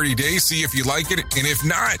for 30 days, see if you like it, and if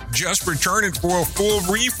not, just return it for a full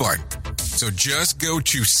refund. So just go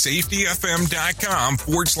to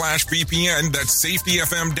safetyfm.com/VPN. That's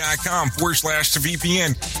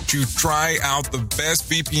safetyfm.com/VPN to try out the best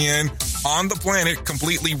VPN on the planet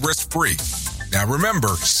completely risk-free. Now remember,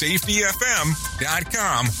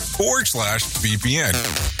 safetyfm.com/VPN.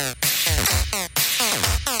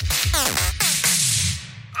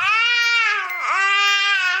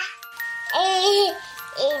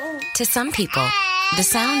 To some people, the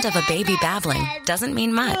sound of a baby babbling doesn't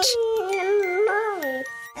mean much.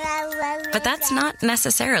 But that's not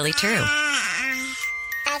necessarily true.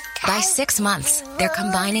 By 6 months, they're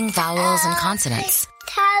combining vowels and consonants.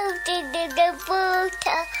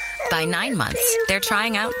 By 9 months, they're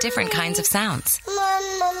trying out different kinds of sounds.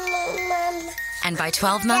 And by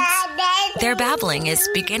 12 months, their babbling is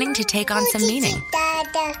beginning to take on some meaning.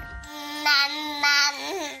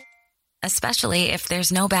 Especially if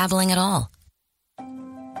there's no babbling at all.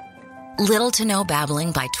 Little to no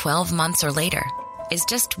babbling by 12 months or later is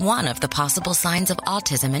just one of the possible signs of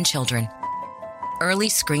autism in children. Early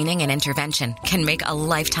screening and intervention can make a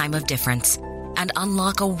lifetime of difference and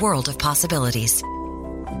unlock a world of possibilities.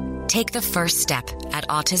 Take the first step at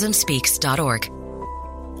autismspeaks.org.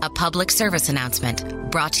 A public service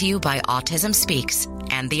announcement brought to you by Autism Speaks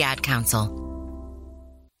and the Ad Council.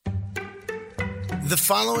 The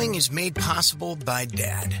following is made possible by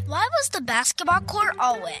Dad. Why was the basketball court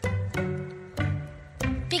all wet?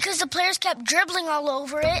 Because the players kept dribbling all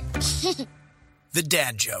over it. The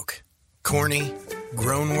dad joke. Corny,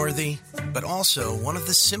 groan-worthy, but also one of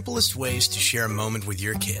the simplest ways to share a moment with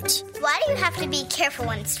your kids. Why do you have to be careful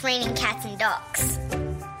when it's raining cats and dogs?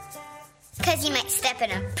 Because you might step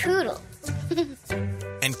in a poodle.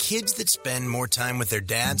 And kids that spend more time with their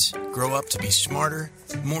dads grow up to be smarter,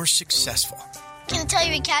 more successful. Can I tell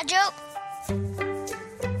you a cat joke?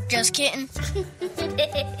 Just kidding.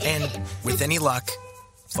 And with any luck,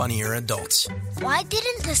 funnier adults. Why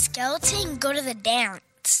didn't the skeleton go to the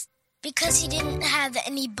dance? Because he didn't have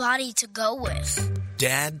anybody to go with.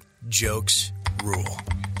 Dad jokes rule.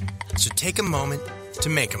 So take a moment to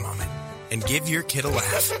make a moment and give your kid a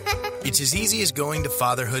laugh. It's as easy as going to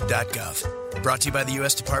fatherhood.gov. Brought to you by the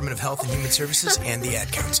U.S. Department of Health and Human Services and the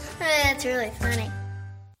Ad Council. That's really funny.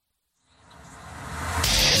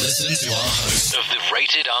 Listen to our host of the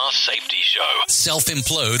Rated R Safety Show.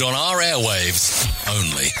 Self-implode on our airwaves.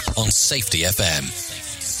 Only on Safety FM.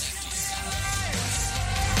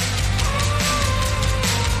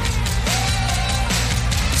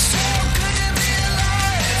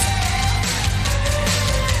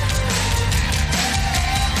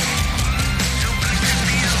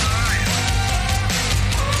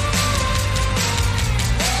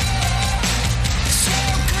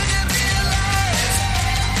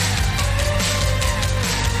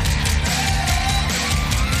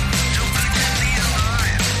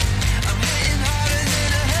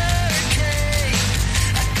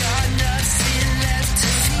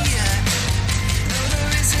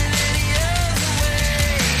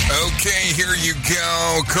 Here you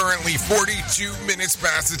go. Currently 42 minutes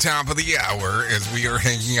past the top of the hour as we are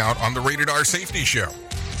hanging out on the Rated R Safety Show.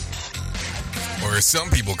 Or as some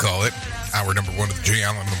people call it, hour number 1 of the Jay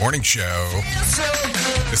Allen in the Morning Show.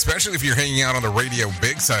 Especially if you're hanging out on the radio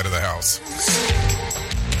big side of the house.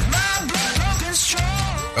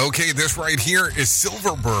 Okay, this right here is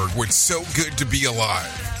Silverberg with So Good to Be Alive.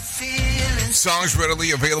 Songs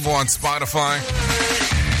readily available on Spotify,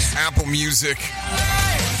 Apple Music,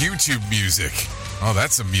 YouTube Music. Oh,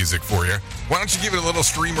 that's some music for you. Why don't you give it a little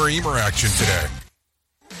streamer-eamer action today?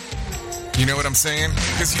 You know what I'm saying?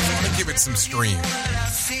 Because you want to give it some stream.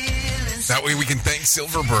 That way we can thank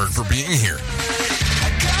Silverberg for being here.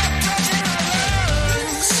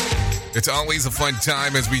 It's always a fun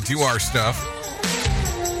time as we do our stuff.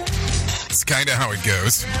 It's kind of how it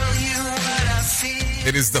goes.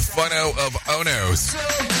 It is the funno of Onos.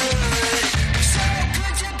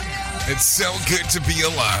 It's so good to be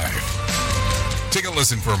alive. Take a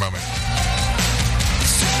listen for a moment.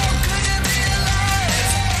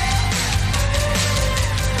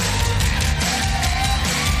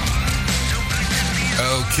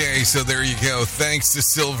 Okay, so there you go. Thanks to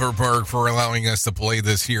Silverberg for allowing us to play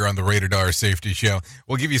this here on the Rated R Safety Show.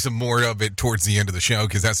 We'll give you some more of it towards the end of the show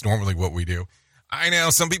because that's normally what we do. I know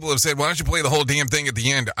some people have said, why don't you play the whole damn thing at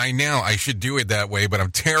the end? I know I should do it that way, but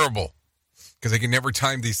I'm terrible. Because I can never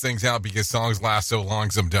time these things out because songs last so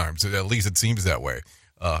long sometimes. At least it seems that way.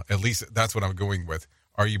 At least that's what I'm going with.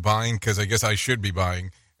 Are you buying? Because I guess I should be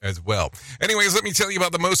buying as well. Anyways, let me tell you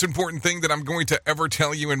about the most important thing that I'm going to ever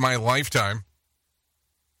tell you in my lifetime.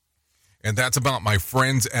 And that's about my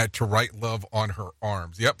friends at To Write Love on Her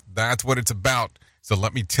Arms. Yep, that's what it's about. So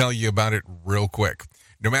let me tell you about it real quick.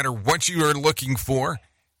 No matter what you are looking for,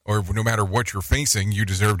 or no matter what you're facing, you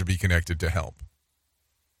deserve to be connected to help.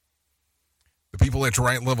 The people at To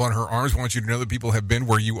Write Love on Her Arms want you to know that people have been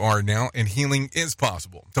where you are now, and healing is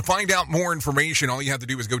possible. To find out more information, all you have to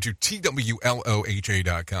do is go to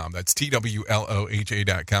TWLOHA.com. That's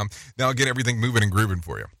TWLOHA.com. That'll get everything moving and grooving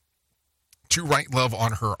for you. To Write Love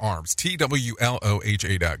on Her Arms,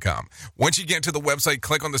 TWLOHA.com. Once you get to the website,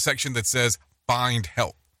 click on the section that says Find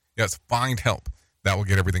Help. Yes, Find Help. That will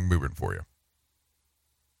get everything moving for you.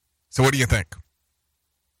 So what do you think?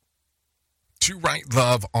 To Write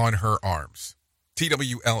Love on Her Arms.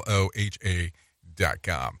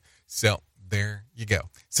 TWLOHA.com. So there you go.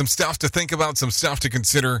 Some stuff to think about, some stuff to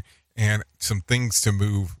consider, and some things to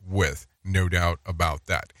move with. No doubt about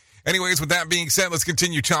that. Anyways, with that being said, let's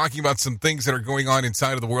continue talking about some things that are going on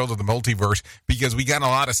inside of the world of the multiverse, because we got a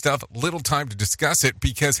lot of stuff, little time to discuss it,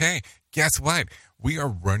 because, hey, guess what? We are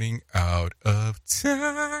running out of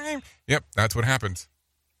time. Yep, that's what happens.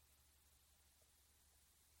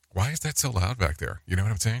 Why is that so loud back there? You know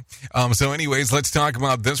what I'm saying? So anyways, let's talk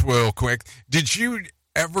about this real quick. Did you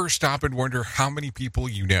ever stop and wonder how many people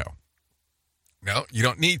you know? No, you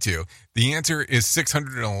don't need to. The answer is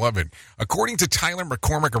 611. According to Tyler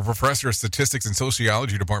McCormick, a professor of statistics and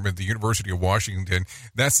sociology department at the University of Washington,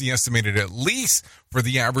 that's the estimated at least for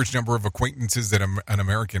the average number of acquaintances that an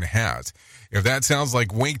American has. If that sounds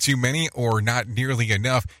like way too many or not nearly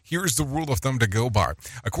enough, here's the rule of thumb to go by.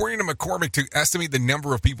 According to McCormick, to estimate the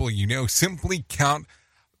number of people you know, simply count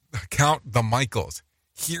the Michaels.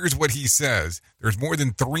 Here's what he says. There's more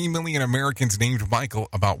than 3 million Americans named Michael,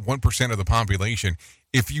 about 1% of the population.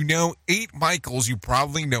 If you know 8 Michaels, you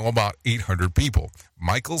probably know about 800 people.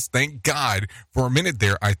 Michaels, thank God. For a minute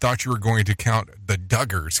there, I thought you were going to count the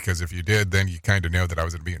Duggars, because if you did, then you kind of know that I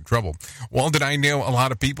was going to be in trouble. Well, did I know a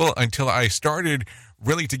lot of people until I started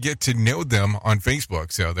really to get to know them on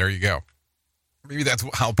Facebook. So there you go. Maybe that's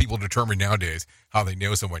how people determine nowadays how they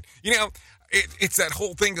know someone. You know, it's that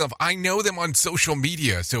whole thing of I know them on social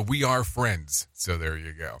media, so we are friends. So there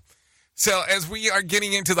you go. So as we are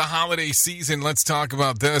getting into the holiday season, let's talk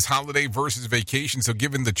about this, holiday versus vacation. So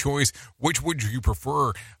given the choice, which would you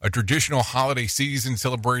prefer, a traditional holiday season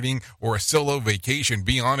celebrating or a solo vacation?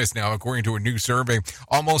 Be honest now, according to a new survey,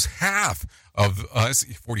 almost half of us,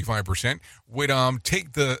 45%, would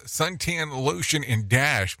take the suntan lotion and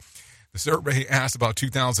dash. The survey asked about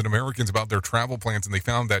 2,000 Americans about their travel plans, and they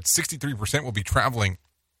found that 63% will be traveling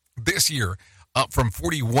this year, up from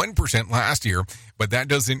 41% last year. But that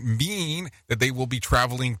doesn't mean that they will be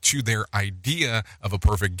traveling to their idea of a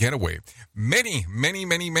perfect getaway. Many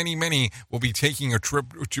will be taking a trip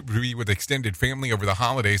to be with extended family over the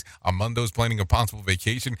holidays. Among those planning a possible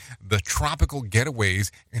vacation, the tropical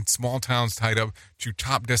getaways in small towns tied up to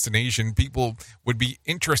top destination. People would be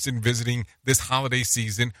interested in visiting this holiday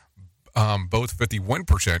season. Both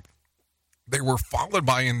 51%. They were followed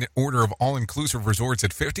by an order of all-inclusive resorts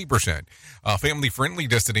at 50%, family-friendly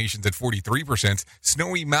destinations at 43%,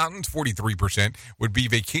 snowy mountains 43%, would be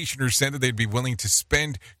vacationers said that they'd be willing to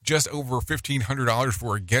spend just over $1,500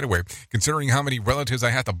 for a getaway. Considering how many relatives I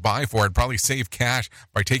have to buy for, I'd probably save cash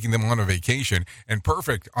by taking them on a vacation. And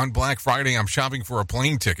perfect, on Black Friday, I'm shopping for a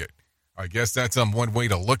plane ticket. I guess that's one way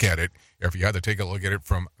to look at it, if you had to take a look at it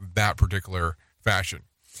from that particular fashion.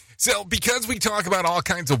 So, because we talk about all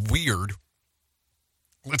kinds of weird,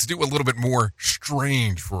 let's do a little bit more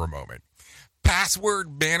strange for a moment.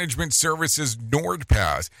 Password management services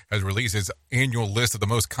NordPass has released its annual list of the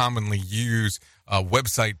most commonly used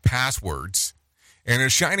website passwords, and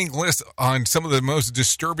a shining list on some of the most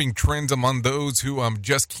disturbing trends among those who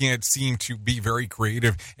just can't seem to be very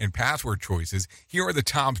creative in password choices. Here are the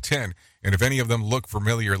top 10. And if any of them look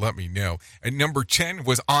familiar, let me know. And number 10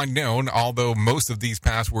 was unknown, although most of these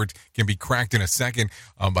passwords can be cracked in a second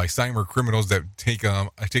by cyber criminals that take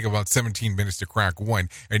about 17 minutes to crack one.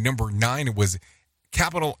 And number 9 was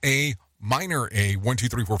capital A, minor A, 1, 2,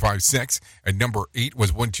 3, 4, 5, 6. And number 8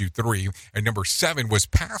 was 1, 2, 3. And number 7 was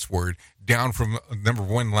password, down from number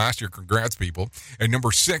 1 last year. Congrats, people. And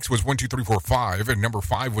number 6 was 1, 2, 3, 4, 5. And number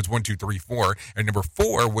 5 was 1, 2, 3, 4. And number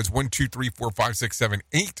 4 was 1, 2, 3, 4, 5, 6, 7,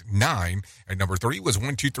 8, 9. And number 3 was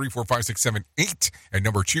 1, 2, 3, 4, 5, 6, 7, 8. And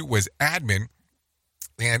number 2 was admin.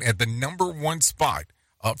 And at the number 1 spot,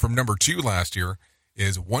 up from number 2 last year,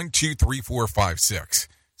 is 1, 2, 3, 4, 5, 6.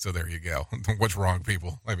 So there you go. What's wrong,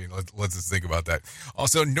 people? I mean, let's just think about that.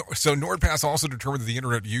 Also, so NordPass also determined that the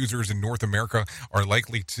internet users in North America are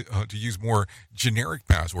likely to use more generic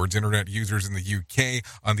passwords. Internet users in the UK,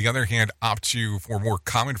 on the other hand, opt for more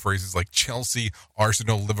common phrases like Chelsea,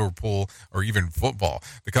 Arsenal, Liverpool, or even football.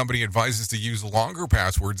 The company advises to use longer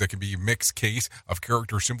passwords that can be a mixed case of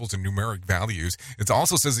character symbols and numeric values. It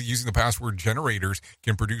also says that using the password generators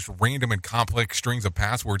can produce random and complex strings of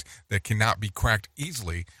passwords that cannot be cracked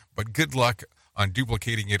easily. But good luck on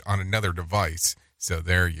duplicating it on another device. So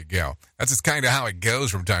there you go. That's just kind of how it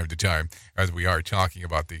goes from time to time as we are talking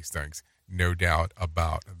about these things. No doubt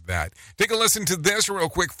about that. Take a listen to this real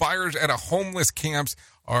quick. Fires at a homeless camps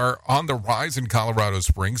are on the rise in Colorado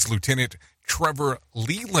Springs. Lieutenant Trevor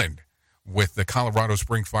Leland with the Colorado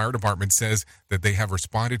Springs Fire Department says that they have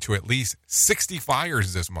responded to at least 60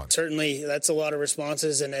 fires this month. Certainly, that's a lot of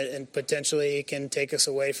responses, and potentially it can take us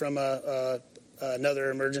away from a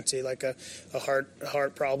another emergency like a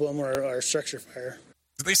heart problem or a structure fire.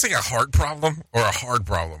 Did they say a heart problem or a hard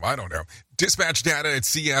problem? I don't know. Dispatch data at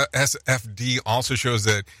CSFD also shows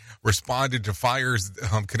that responded to fires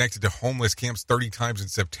connected to homeless camps 30 times in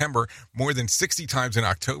September, more than 60 times in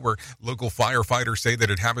October. Local firefighters say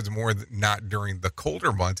that it happens more not during the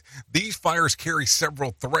colder months. These fires carry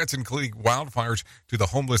several threats, including wildfires to the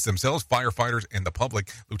homeless themselves, firefighters, and the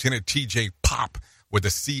public. Lieutenant T.J. Pop with the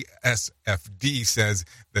CSFD says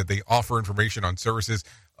that they offer information on services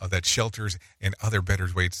that shelters and other better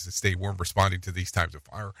ways to stay warm responding to these types of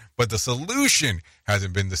fire. But the solution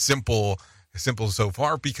hasn't been the simple so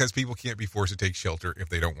far, because people can't be forced to take shelter if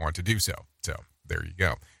they don't want to do so. So there you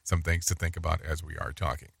go. Some things to think about as we are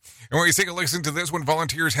talking. And when you take a listen to this one,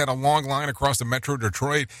 volunteers had a long line across the Metro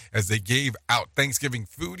Detroit as they gave out Thanksgiving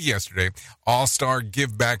food yesterday. All-Star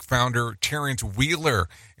Give Back founder Terrence Wheeler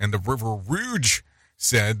and the River Rouge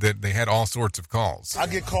said that they had all sorts of calls. I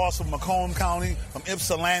get calls from Macomb County, from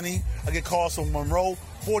Ypsilanti. I get calls from Monroe,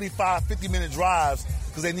 45, 50-minute drives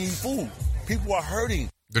because they need food. People are hurting.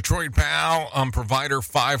 Detroit PAL provider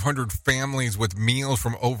 500 families with meals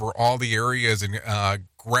from over all the areas, and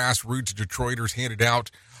grassroots Detroiters handed out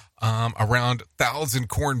around 1,000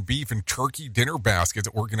 corned beef and turkey dinner baskets.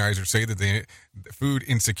 Organizers say that the food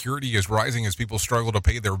insecurity is rising as people struggle to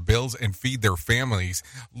pay their bills and feed their families.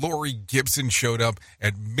 Lori Gibson showed up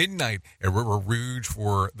at midnight at River Rouge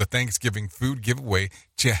for the Thanksgiving food giveaway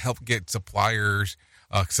to help get supplies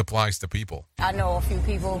to people. I know a few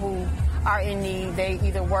people who are in need. They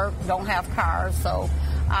either work, don't have cars, so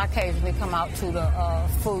I occasionally come out to the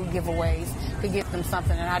food giveaways to get them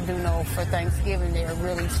something. And I do know for Thanksgiving they're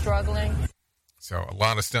really struggling. So a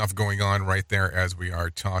lot of stuff going on right there as we are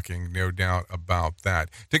talking, no doubt about that.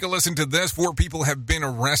 Take a listen to this. 4 people have been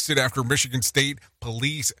arrested after Michigan State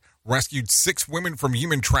Police rescued 6 women from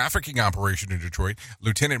human trafficking operation in Detroit.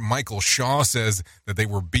 Lieutenant Michael Shaw says that they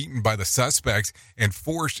were beaten by the suspects and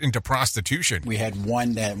forced into prostitution. We had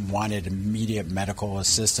one that wanted immediate medical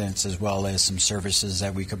assistance as well as some services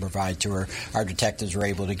that we could provide to her. Our detectives were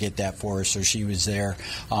able to get that for her, so she was there.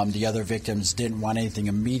 The other victims didn't want anything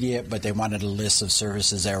immediate, but they wanted a list of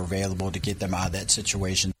services that were available to get them out of that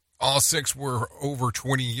situation. All 6 were over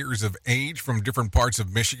 20 years of age from different parts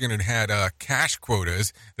of Michigan and had cash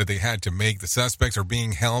quotas that they had to make. The suspects are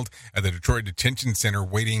being held at the Detroit Detention Center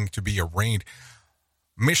waiting to be arraigned.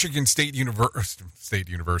 Michigan State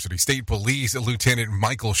University State Police Lieutenant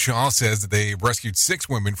Michael Shaw says that they rescued 6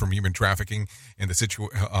 women from human trafficking in the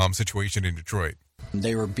situation in Detroit.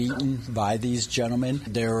 They were beaten by these gentlemen.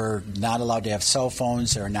 They were not allowed to have cell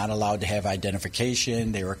phones. They were not allowed to have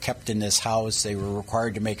identification. They were kept in this house. They were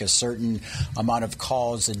required to make a certain amount of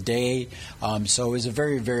calls a day. So it was a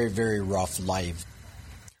very, very, very rough life.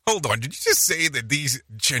 Hold on. Did you just say that these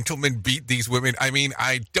gentlemen beat these women? I mean,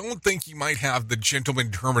 I don't think you might have the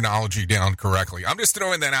gentleman terminology down correctly. I'm just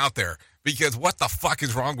throwing that out there because what the fuck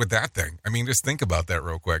is wrong with that thing? I mean, just think about that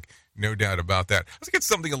real quick. No doubt about that. Let's get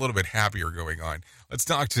something a little bit happier going on. Let's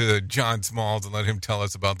talk to John Smalls and let him tell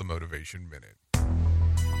us about the Motivation Minute.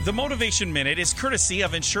 The Motivation Minute is courtesy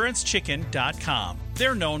of InsuranceChicken.com.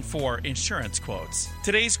 They're known for insurance quotes.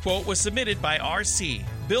 Today's quote was submitted by RC.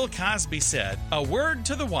 Bill Cosby said, "A word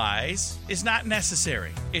to the wise is not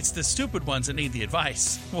necessary. It's the stupid ones that need the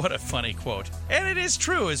advice." What a funny quote. And it is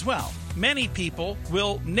true as well. Many people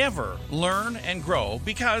will never learn and grow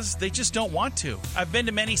because they just don't want to. I've been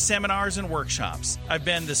to many seminars and workshops. I've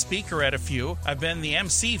been the speaker at a few. I've been the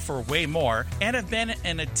MC for way more. And I've been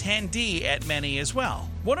an attendee at many as well.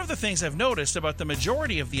 One of the things I've noticed about the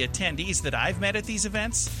majority of the attendees that I've met at these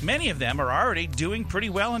events, many of them are already doing pretty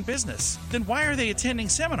well in business. Then why are they attending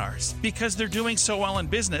seminars? Because they're doing so well in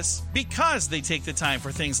business, because they take the time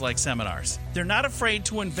for things like seminars. They're not afraid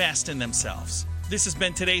to invest in themselves. This has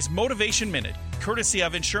been today's Motivation Minute, courtesy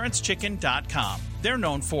of InsuranceChicken.com. They're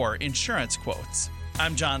known for insurance quotes.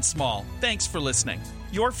 I'm John Small. Thanks for listening.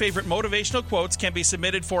 Your favorite motivational quotes can be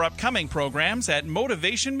submitted for upcoming programs at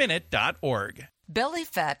motivationminute.org. Belly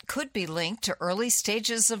fat could be linked to early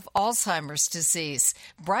stages of Alzheimer's disease.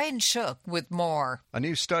 Brian Shook with more. A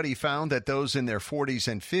new study found that those in their 40s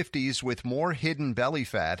and 50s with more hidden belly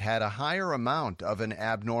fat had a higher amount of an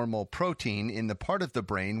abnormal protein in the part of the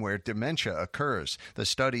brain where dementia occurs. The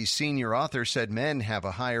study's senior author said men have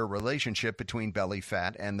a higher relationship between belly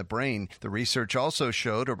fat and the brain. The research also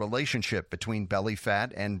showed a relationship between belly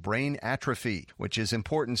fat and brain atrophy, which is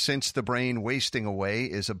important since the brain wasting away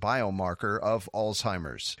is a biomarker of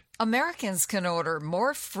Alzheimer's. Americans can order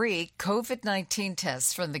more free COVID-19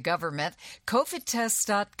 tests from the government.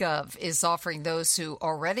 COVIDtest.gov is offering those who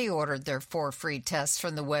already ordered their 4 free tests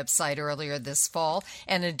from the website earlier this fall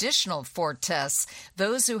an additional 4 tests.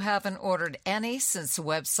 Those who haven't ordered any since the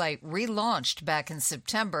website relaunched back in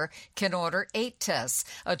September can order 8 tests.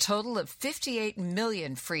 A total of 58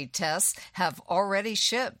 million free tests have already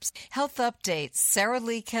shipped. Health updates, Sarah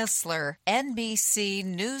Lee Kessler, NBC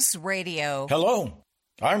News Radio. Hello.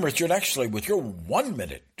 I'm Richard Exley with your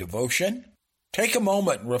 1-minute devotion. Take a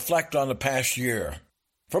moment and reflect on the past year.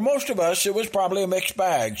 For most of us, it was probably a mixed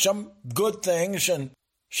bag. Some good things and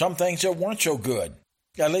some things that weren't so good.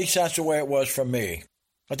 At least that's the way it was for me.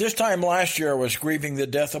 At this time last year, I was grieving the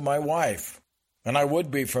death of my wife, and I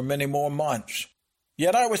would be for many more months.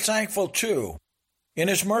 Yet I was thankful too. In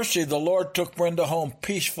His mercy, the Lord took Brenda home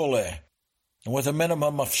peacefully and with a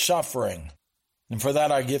minimum of suffering, and for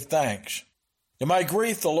that I give thanks. In my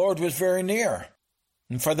grief, the Lord was very near,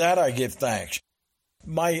 and for that I give thanks.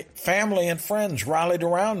 My family and friends rallied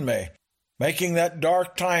around me, making that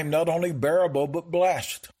dark time not only bearable but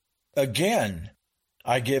blessed. Again,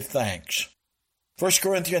 I give thanks. 1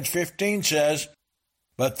 Corinthians 15 says,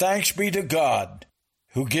 "But thanks be to God,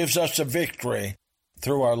 who gives us the victory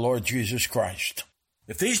through our Lord Jesus Christ."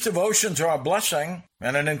 If these devotions are a blessing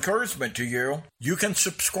and an encouragement to you, you can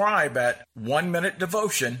subscribe at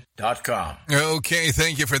oneminutedevotion.com. Okay,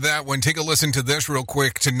 thank you for that one. Take a listen to this real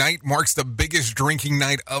quick. Tonight marks the biggest drinking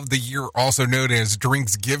night of the year, also known as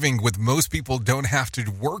Drinksgiving, with most people don't have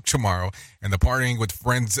to work tomorrow and the partying with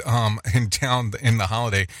friends in town in the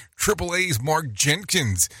holiday. AAA's Mark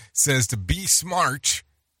Jenkins says to be smart.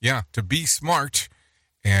 Yeah, to be smart.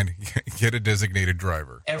 And get a designated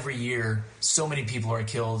driver. Every year, so many people are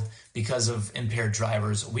killed because of impaired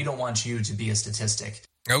drivers. We don't want you to be a statistic.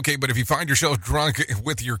 Okay, but if you find yourself drunk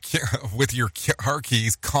with your car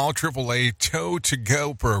keys, call AAA Tow to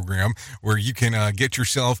Go program, where you can get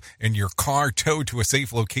yourself and your car towed to a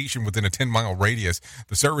safe location within a 10-mile radius.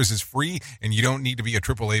 The service is free, and you don't need to be a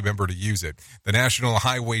AAA member to use it. The National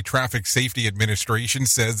Highway Traffic Safety Administration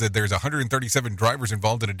says that there's 137 drivers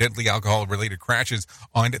involved in a deadly alcohol-related crashes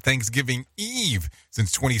on Thanksgiving Eve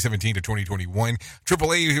since 2017 to 2021.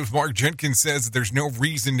 AAA's Mark Jenkins says that there's no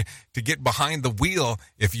reason to get behind the wheel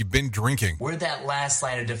if you've been drinking. We're that last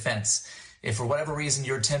line of defense. If for whatever reason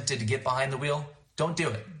you're tempted to get behind the wheel, don't do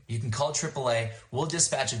it. You can call AAA. We'll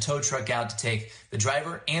dispatch a tow truck out to take the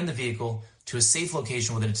driver and the vehicle to a safe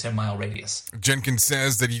location within a 10-mile radius. Jenkins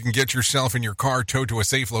says that you can get yourself and your car towed to a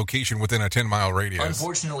safe location within a 10-mile radius.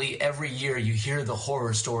 Unfortunately, every year you hear the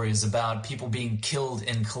horror stories about people being killed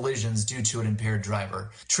in collisions due to an impaired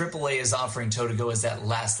driver. AAA is offering tow to go as that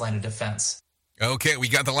last line of defense. Okay, we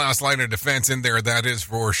got the last line of defense in there, that is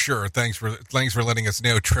for sure. Thanks for letting us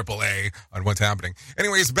know, AAA, on what's happening.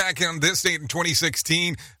 Anyways, back on this date in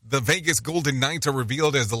 2016, the Vegas Golden Knights are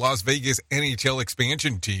revealed as the Las Vegas NHL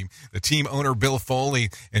expansion team. The team owner, Bill Foley,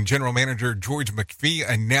 and general manager George McPhee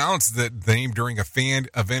announced the name during a fan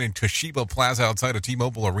event in Toshiba Plaza outside of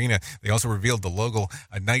T-Mobile Arena. They also revealed the logo,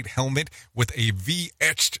 a Knight helmet with a V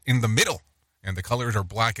etched in the middle. And the colors are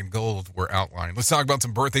black and gold were outlined. Let's talk about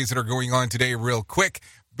some birthdays that are going on today real quick.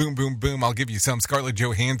 Boom, boom, boom. I'll give you some. Scarlett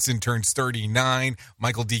Johansson turns 39.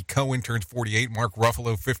 Michael D. Cohen turns 48. Mark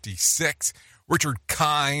Ruffalo, 56. Richard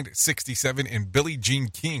Kind, 67. And Billie Jean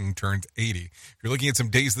King turns 80. If you're looking at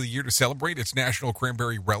some days of the year to celebrate, it's National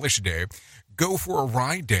Cranberry Relish Day, Go for a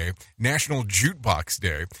Ride Day, National Jukebox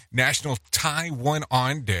Day, National Tie One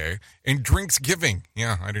On Day, and Drinksgiving.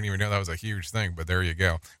 Yeah, I didn't even know that was a huge thing, but there you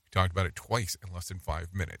go. Talked about it twice in less than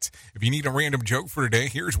 5 minutes. If you need a random joke for today,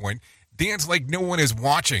 here's one. Dance like no one is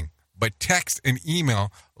watching, but text and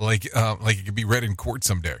email like it could be read in court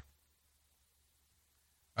someday.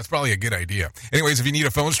 That's probably a good idea. Anyways, if you need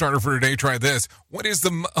a phone starter for today, try this. What is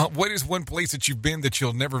one place that you've been that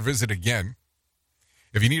you'll never visit again?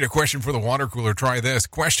 If you need a question for the water cooler, try this.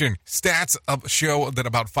 Question. Stats show that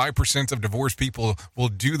about 5% of divorced people will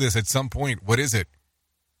do this at some point. What is it?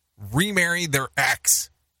 Remarry their ex.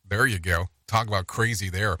 There you go. Talk about crazy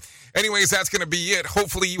there. Anyways, that's going to be it.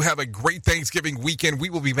 Hopefully you have a great Thanksgiving weekend. We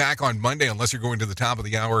will be back on Monday, unless you're going to the top of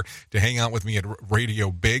the hour to hang out with me at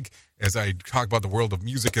Radio Big as I talk about the world of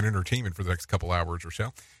music and entertainment for the next couple hours or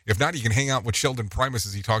so. If not, you can hang out with Sheldon Primus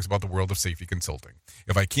as he talks about the world of safety consulting.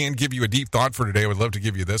 If I can give you a deep thought for today, I would love to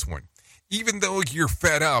give you this one. Even though you're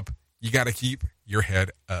fed up, you got to keep your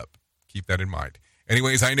head up. Keep that in mind.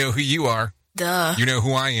 Anyways, I know who you are. Duh. You know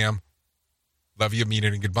who I am. Love you, mean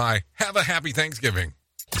it, and goodbye. Have a happy Thanksgiving.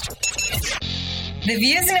 The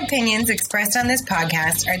views and opinions expressed on this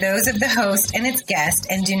podcast are those of the host and its guest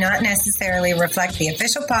and do not necessarily reflect the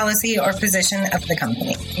official policy or position of the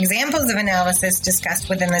company. Examples of analysis discussed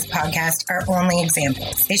within this podcast are only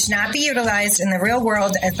examples. They should not be utilized in the real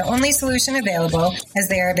world as the only solution available, as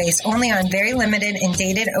they are based only on very limited and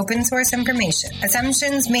dated open source information.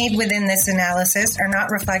 Assumptions made within this analysis are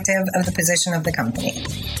not reflective of the position of the company.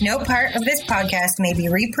 No part of this podcast may be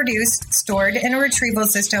reproduced, stored in a retrieval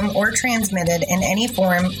system, or transmitted in any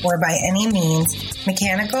form or by any means,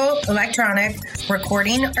 mechanical, electronic,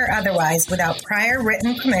 recording, or otherwise, without prior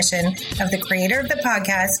written permission of the creator of the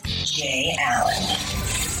podcast, Jay Allen.